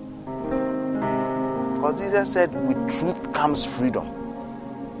 Because Jesus said, with truth comes freedom.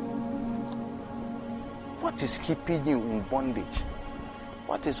 What is keeping you in bondage?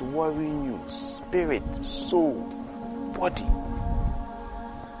 What is worrying you? Spirit, soul, body.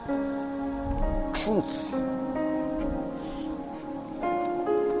 Truth.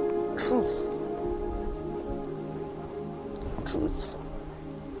 Truth. Truth.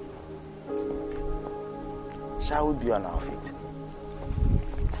 Shall we be on our feet?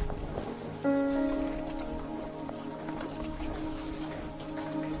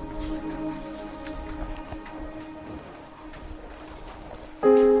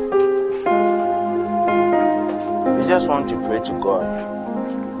 We just want to pray to God.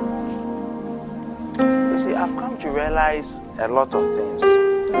 You see, I've come to realize a lot of things.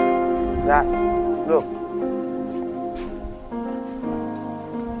 That, look,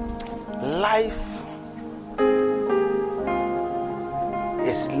 life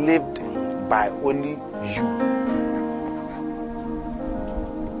is lived by only you.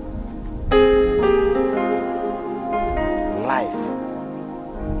 Life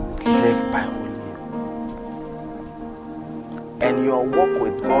is lived by only you. And your walk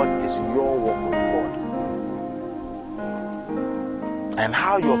with God is your walk with God. And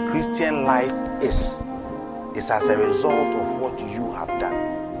how your Christian life is as a result of what you have done.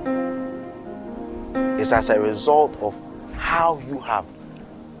 It's as a result of how you have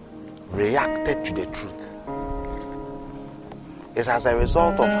reacted to the truth. It's as a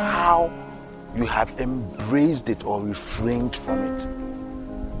result of how you have embraced it or refrained from it.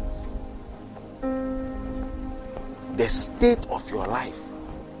 The state of your life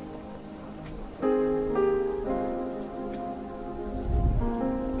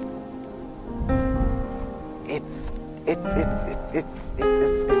it's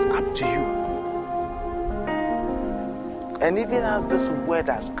up to you. And even as this word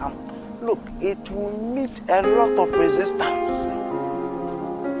has come, look, it will meet a lot of resistance.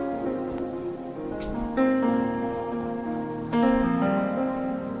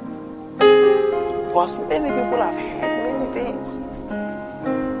 Because many people have heard many things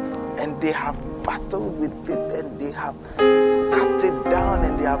and they have battled with it and they have cut it down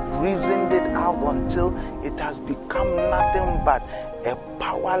and they have reasoned it out until it has become nothing but a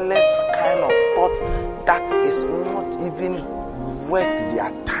powerless kind of thought that is not even worth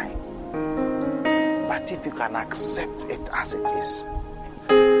their time. But if you can accept it as it is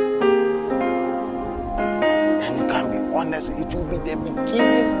and you can be honest, it will be the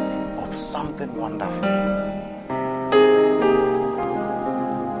beginning of something wonderful.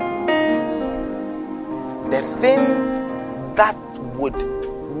 The thing that would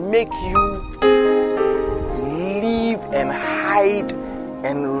make you leave and hide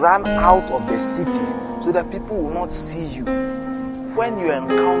and run out of the city so that people will not see you. When you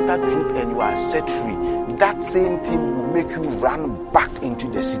encounter truth and you are set free, that same thing will make you run back into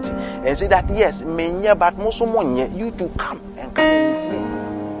the city and say that yes, but you to come and be free.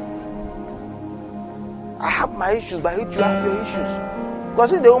 I have my issues, but you have your issues.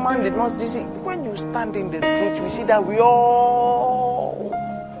 Because if the woman did not, you see, when you stand in the truth, we see that we all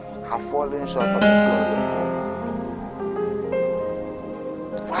have fallen short of the glory of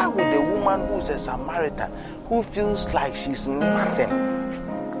God. Why would a woman who is a Samaritan, who feels like she's nothing,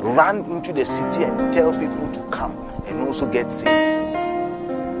 run into the city and tell people to come and also get saved?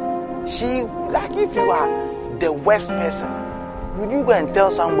 She, like if you are the worst person, would you go and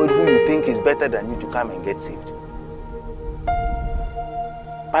tell somebody who you think is better than you to come and get saved?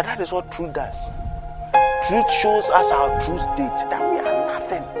 But that is what truth does. Truth shows us our true state, that we are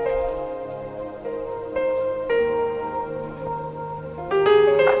nothing.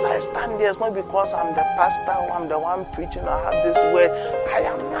 As I stand here, it's not because I'm the pastor or I'm the one preaching or have this word. I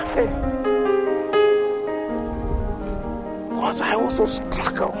am nothing. Because I also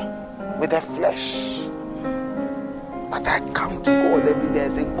struggle with the flesh. But I come to God every day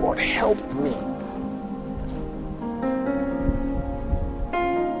and say, God, help me.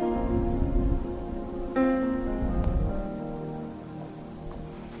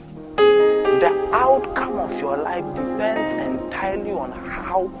 The outcome of your life depends entirely on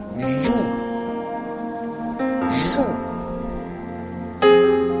how you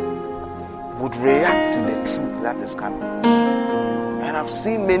would react to the truth that is coming. And I've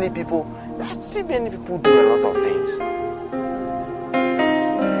seen many people do a lot of things.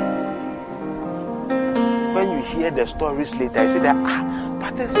 When you hear the stories later, I say that,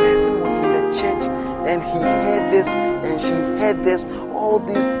 but this person was in the church and he heard this and she heard this, all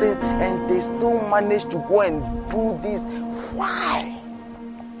these things, and they still managed to go and do this. Why?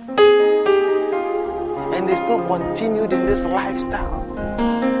 And they still continued in this lifestyle.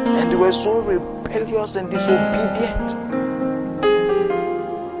 And they were so rebellious and disobedient.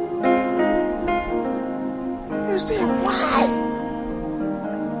 say, why?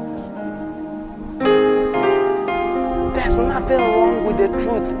 There's nothing wrong with the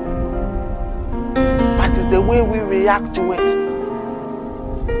truth, but it's the way we react to it.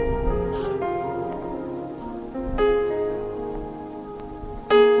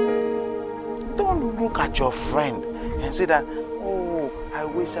 Don't look at your friend and say that, oh, I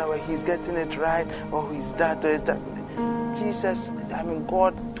wish he's getting it right, or he's that, or that.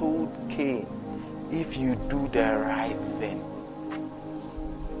 God told Cain, if you do the right thing,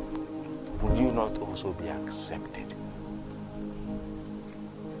 will you not also be accepted?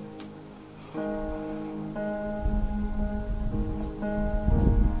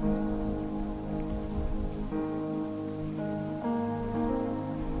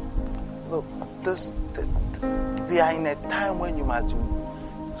 Look, we are in a time when you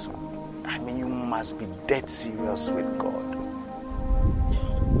must be dead serious with God.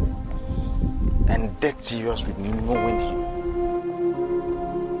 And dead serious with knowing Him.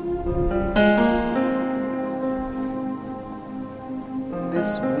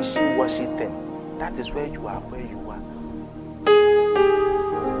 This wishy-washy thing, that is where you are, where you are.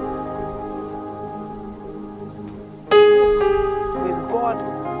 With God,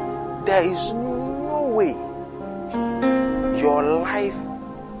 there is no way your life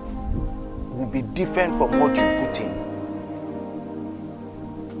will be different from what you put in.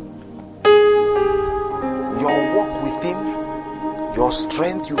 Your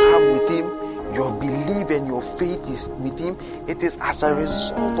strength you have with Him, your belief and your faith is with Him. It is as a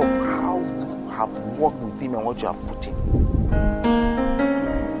result of how you have walked with Him and what you have put in.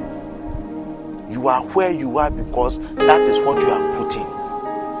 You are where you are because that is what you have put in.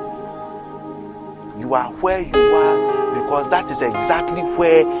 You are where you are because that is exactly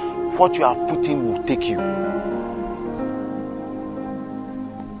where what you have put in will take you.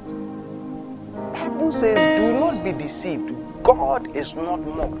 Bible says, do not be deceived. God is not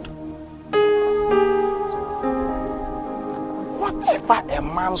mocked. Whatever a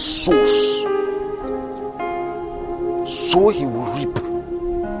man sows, so he will reap.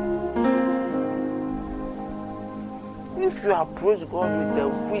 If you approach God with a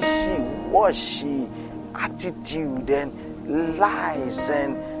wishy-washy attitude and lies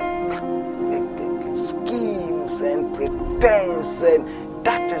and schemes and pretense, and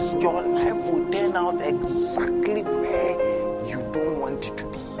that is, your life will turn out exactly where you don't want it to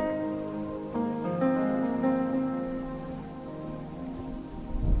be.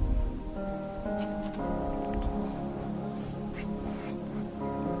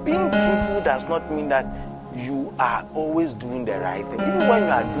 Being truthful does not mean that you are always doing the right thing. Even when you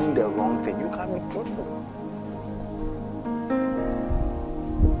are doing the wrong thing, you can be truthful.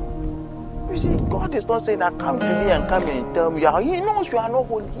 You see, God is not saying that come to me and come and tell me. He knows you are not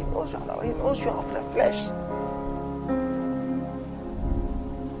holy. He knows you are of the flesh.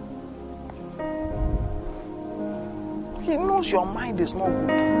 He knows your mind is not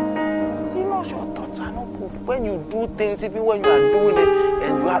good. He knows your thoughts are not good. When you do things, even when you are doing it,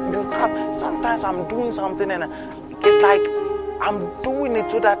 and you have sometimes I'm doing something and it's like I'm doing it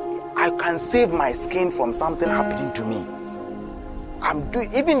so that I can save my skin from something happening to me. I'm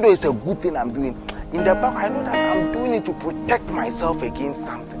doing, even though it's a good thing I'm doing, in the back I know that I'm doing it to protect myself against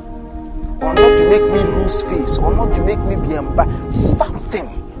something, or not to make me lose face, or not to make me be embarrassed.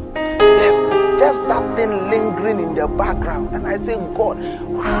 Something. There's just that thing lingering in the background, and I say, God,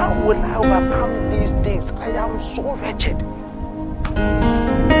 how will I overcome these things? I am so wretched.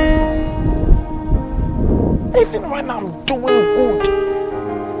 Even when I'm doing good,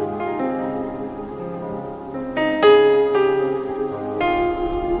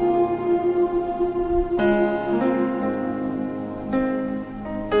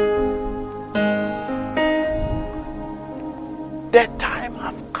 the time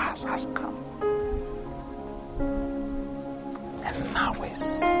has come, and now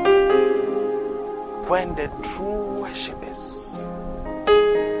is when the true worshippers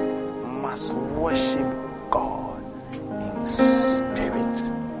must worship God in spirit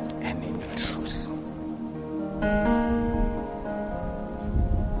and in truth.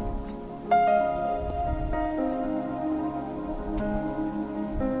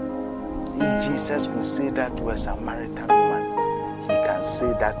 If Jesus could say that to a Samaritan woman, He can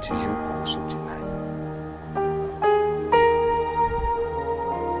say that to you also tonight.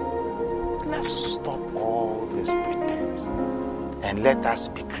 Let's stop all this pretense and let us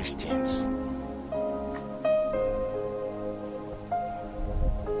be Christians.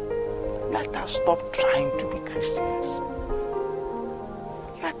 Let us stop trying to be Christians.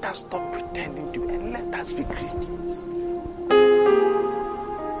 Let us stop pretending to, and let us be Christians.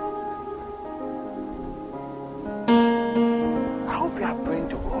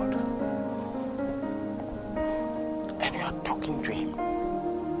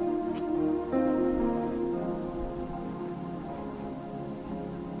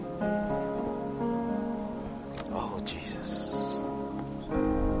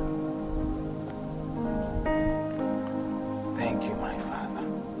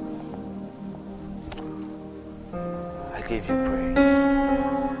 give you praise.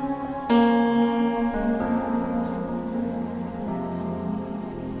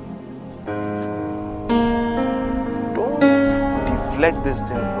 Don't deflect this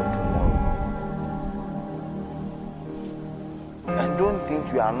thing for tomorrow. And don't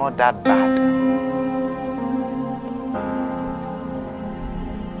think you are not that bad.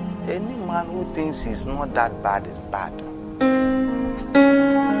 Any man who thinks he's not that bad is bad.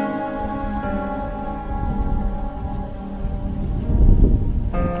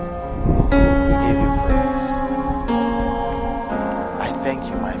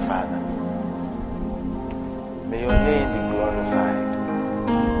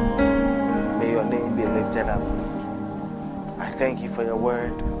 Thank you for your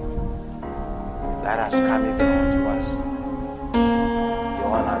word that has come even unto us.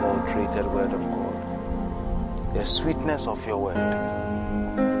 Your unadulterated word of God. The sweetness of your word.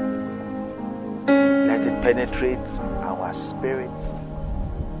 Let it penetrate our spirits.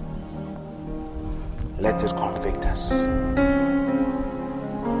 Let it convict us.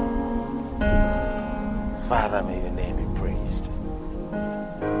 Father, may your name be praised.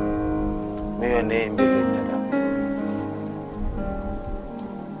 May your name be lifted up.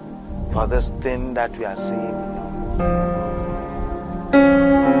 For this thing that we are seeing in our midst.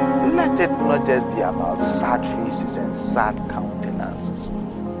 Let it not just be about sad faces and sad countenances,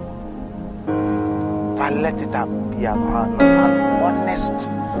 but let it be about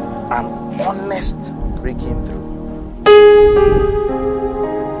an honest breaking through,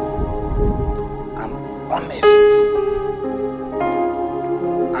 an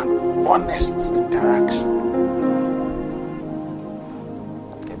honest interaction.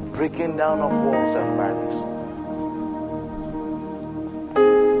 Breaking down of walls and barriers.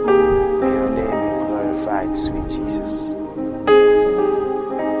 May your name be glorified, sweet Jesus.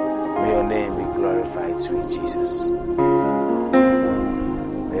 May your name be glorified, sweet Jesus.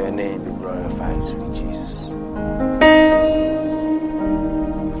 May your name be glorified, sweet Jesus.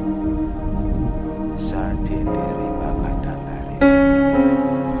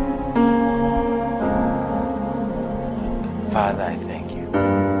 Father, I thank you.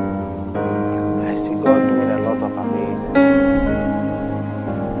 I see God doing a lot of amazing things.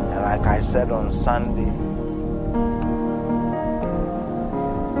 And like I said on Sunday,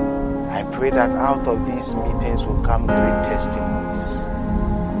 I pray that out of these meetings will come great testimonies,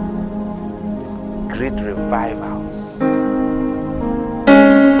 great revivals,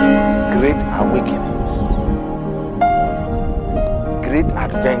 great awakenings, great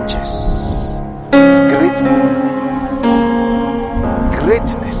adventures, great movements,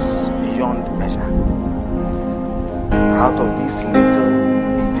 greatness beyond measure. Out of these little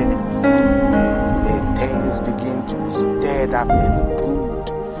meetings, may things begin to be stirred up and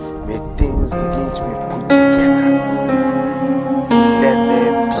brewed. May things begin to be put together. Let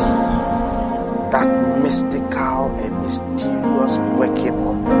there be that mystical and mysterious working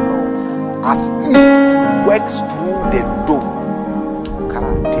of the Lord as east works through the dome.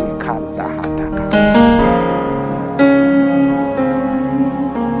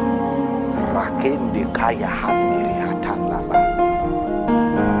 Kaya Hamiri Hatanaba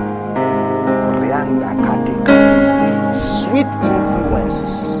Rianda Katika. Sweet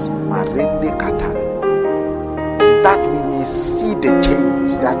influences Marinde Kata, that we may see the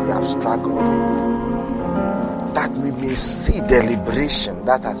change that we have struggled with, that we may see the liberation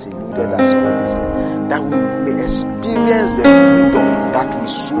that has eluded us all this, that we may experience the freedom that we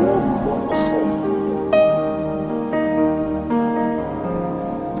so long for.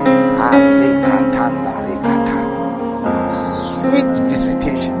 Sweet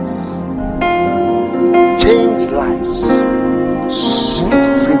visitations, changed lives, sweet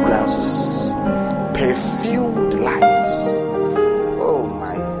fragrances, perfumed lives. Oh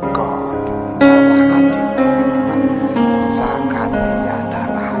my God.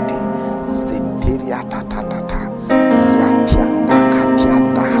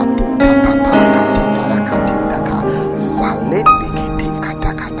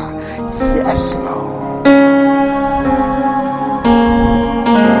 Yes, Lord.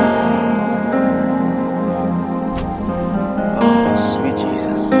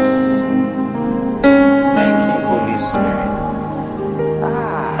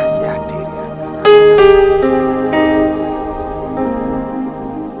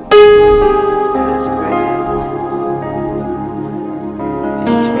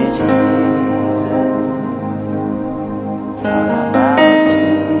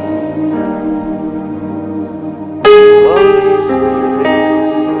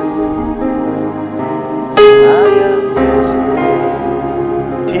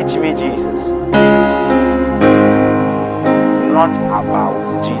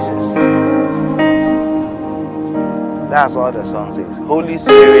 about Jesus. That's what the song says. Holy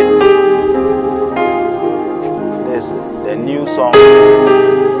Spirit, this the new song.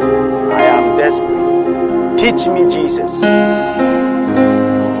 I am desperate. Teach me Jesus,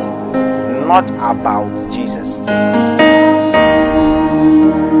 not about Jesus.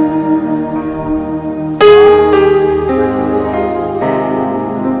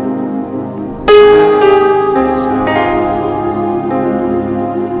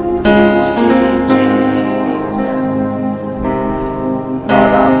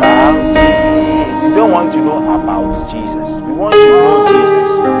 Jesus. We want to know Jesus.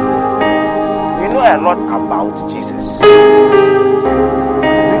 We know a lot about Jesus. We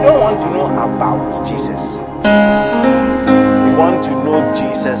don't want to know about Jesus. We want to know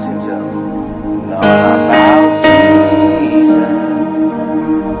Jesus himself. Not about Jesus.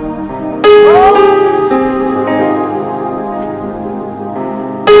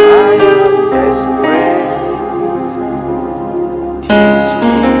 I am desperate.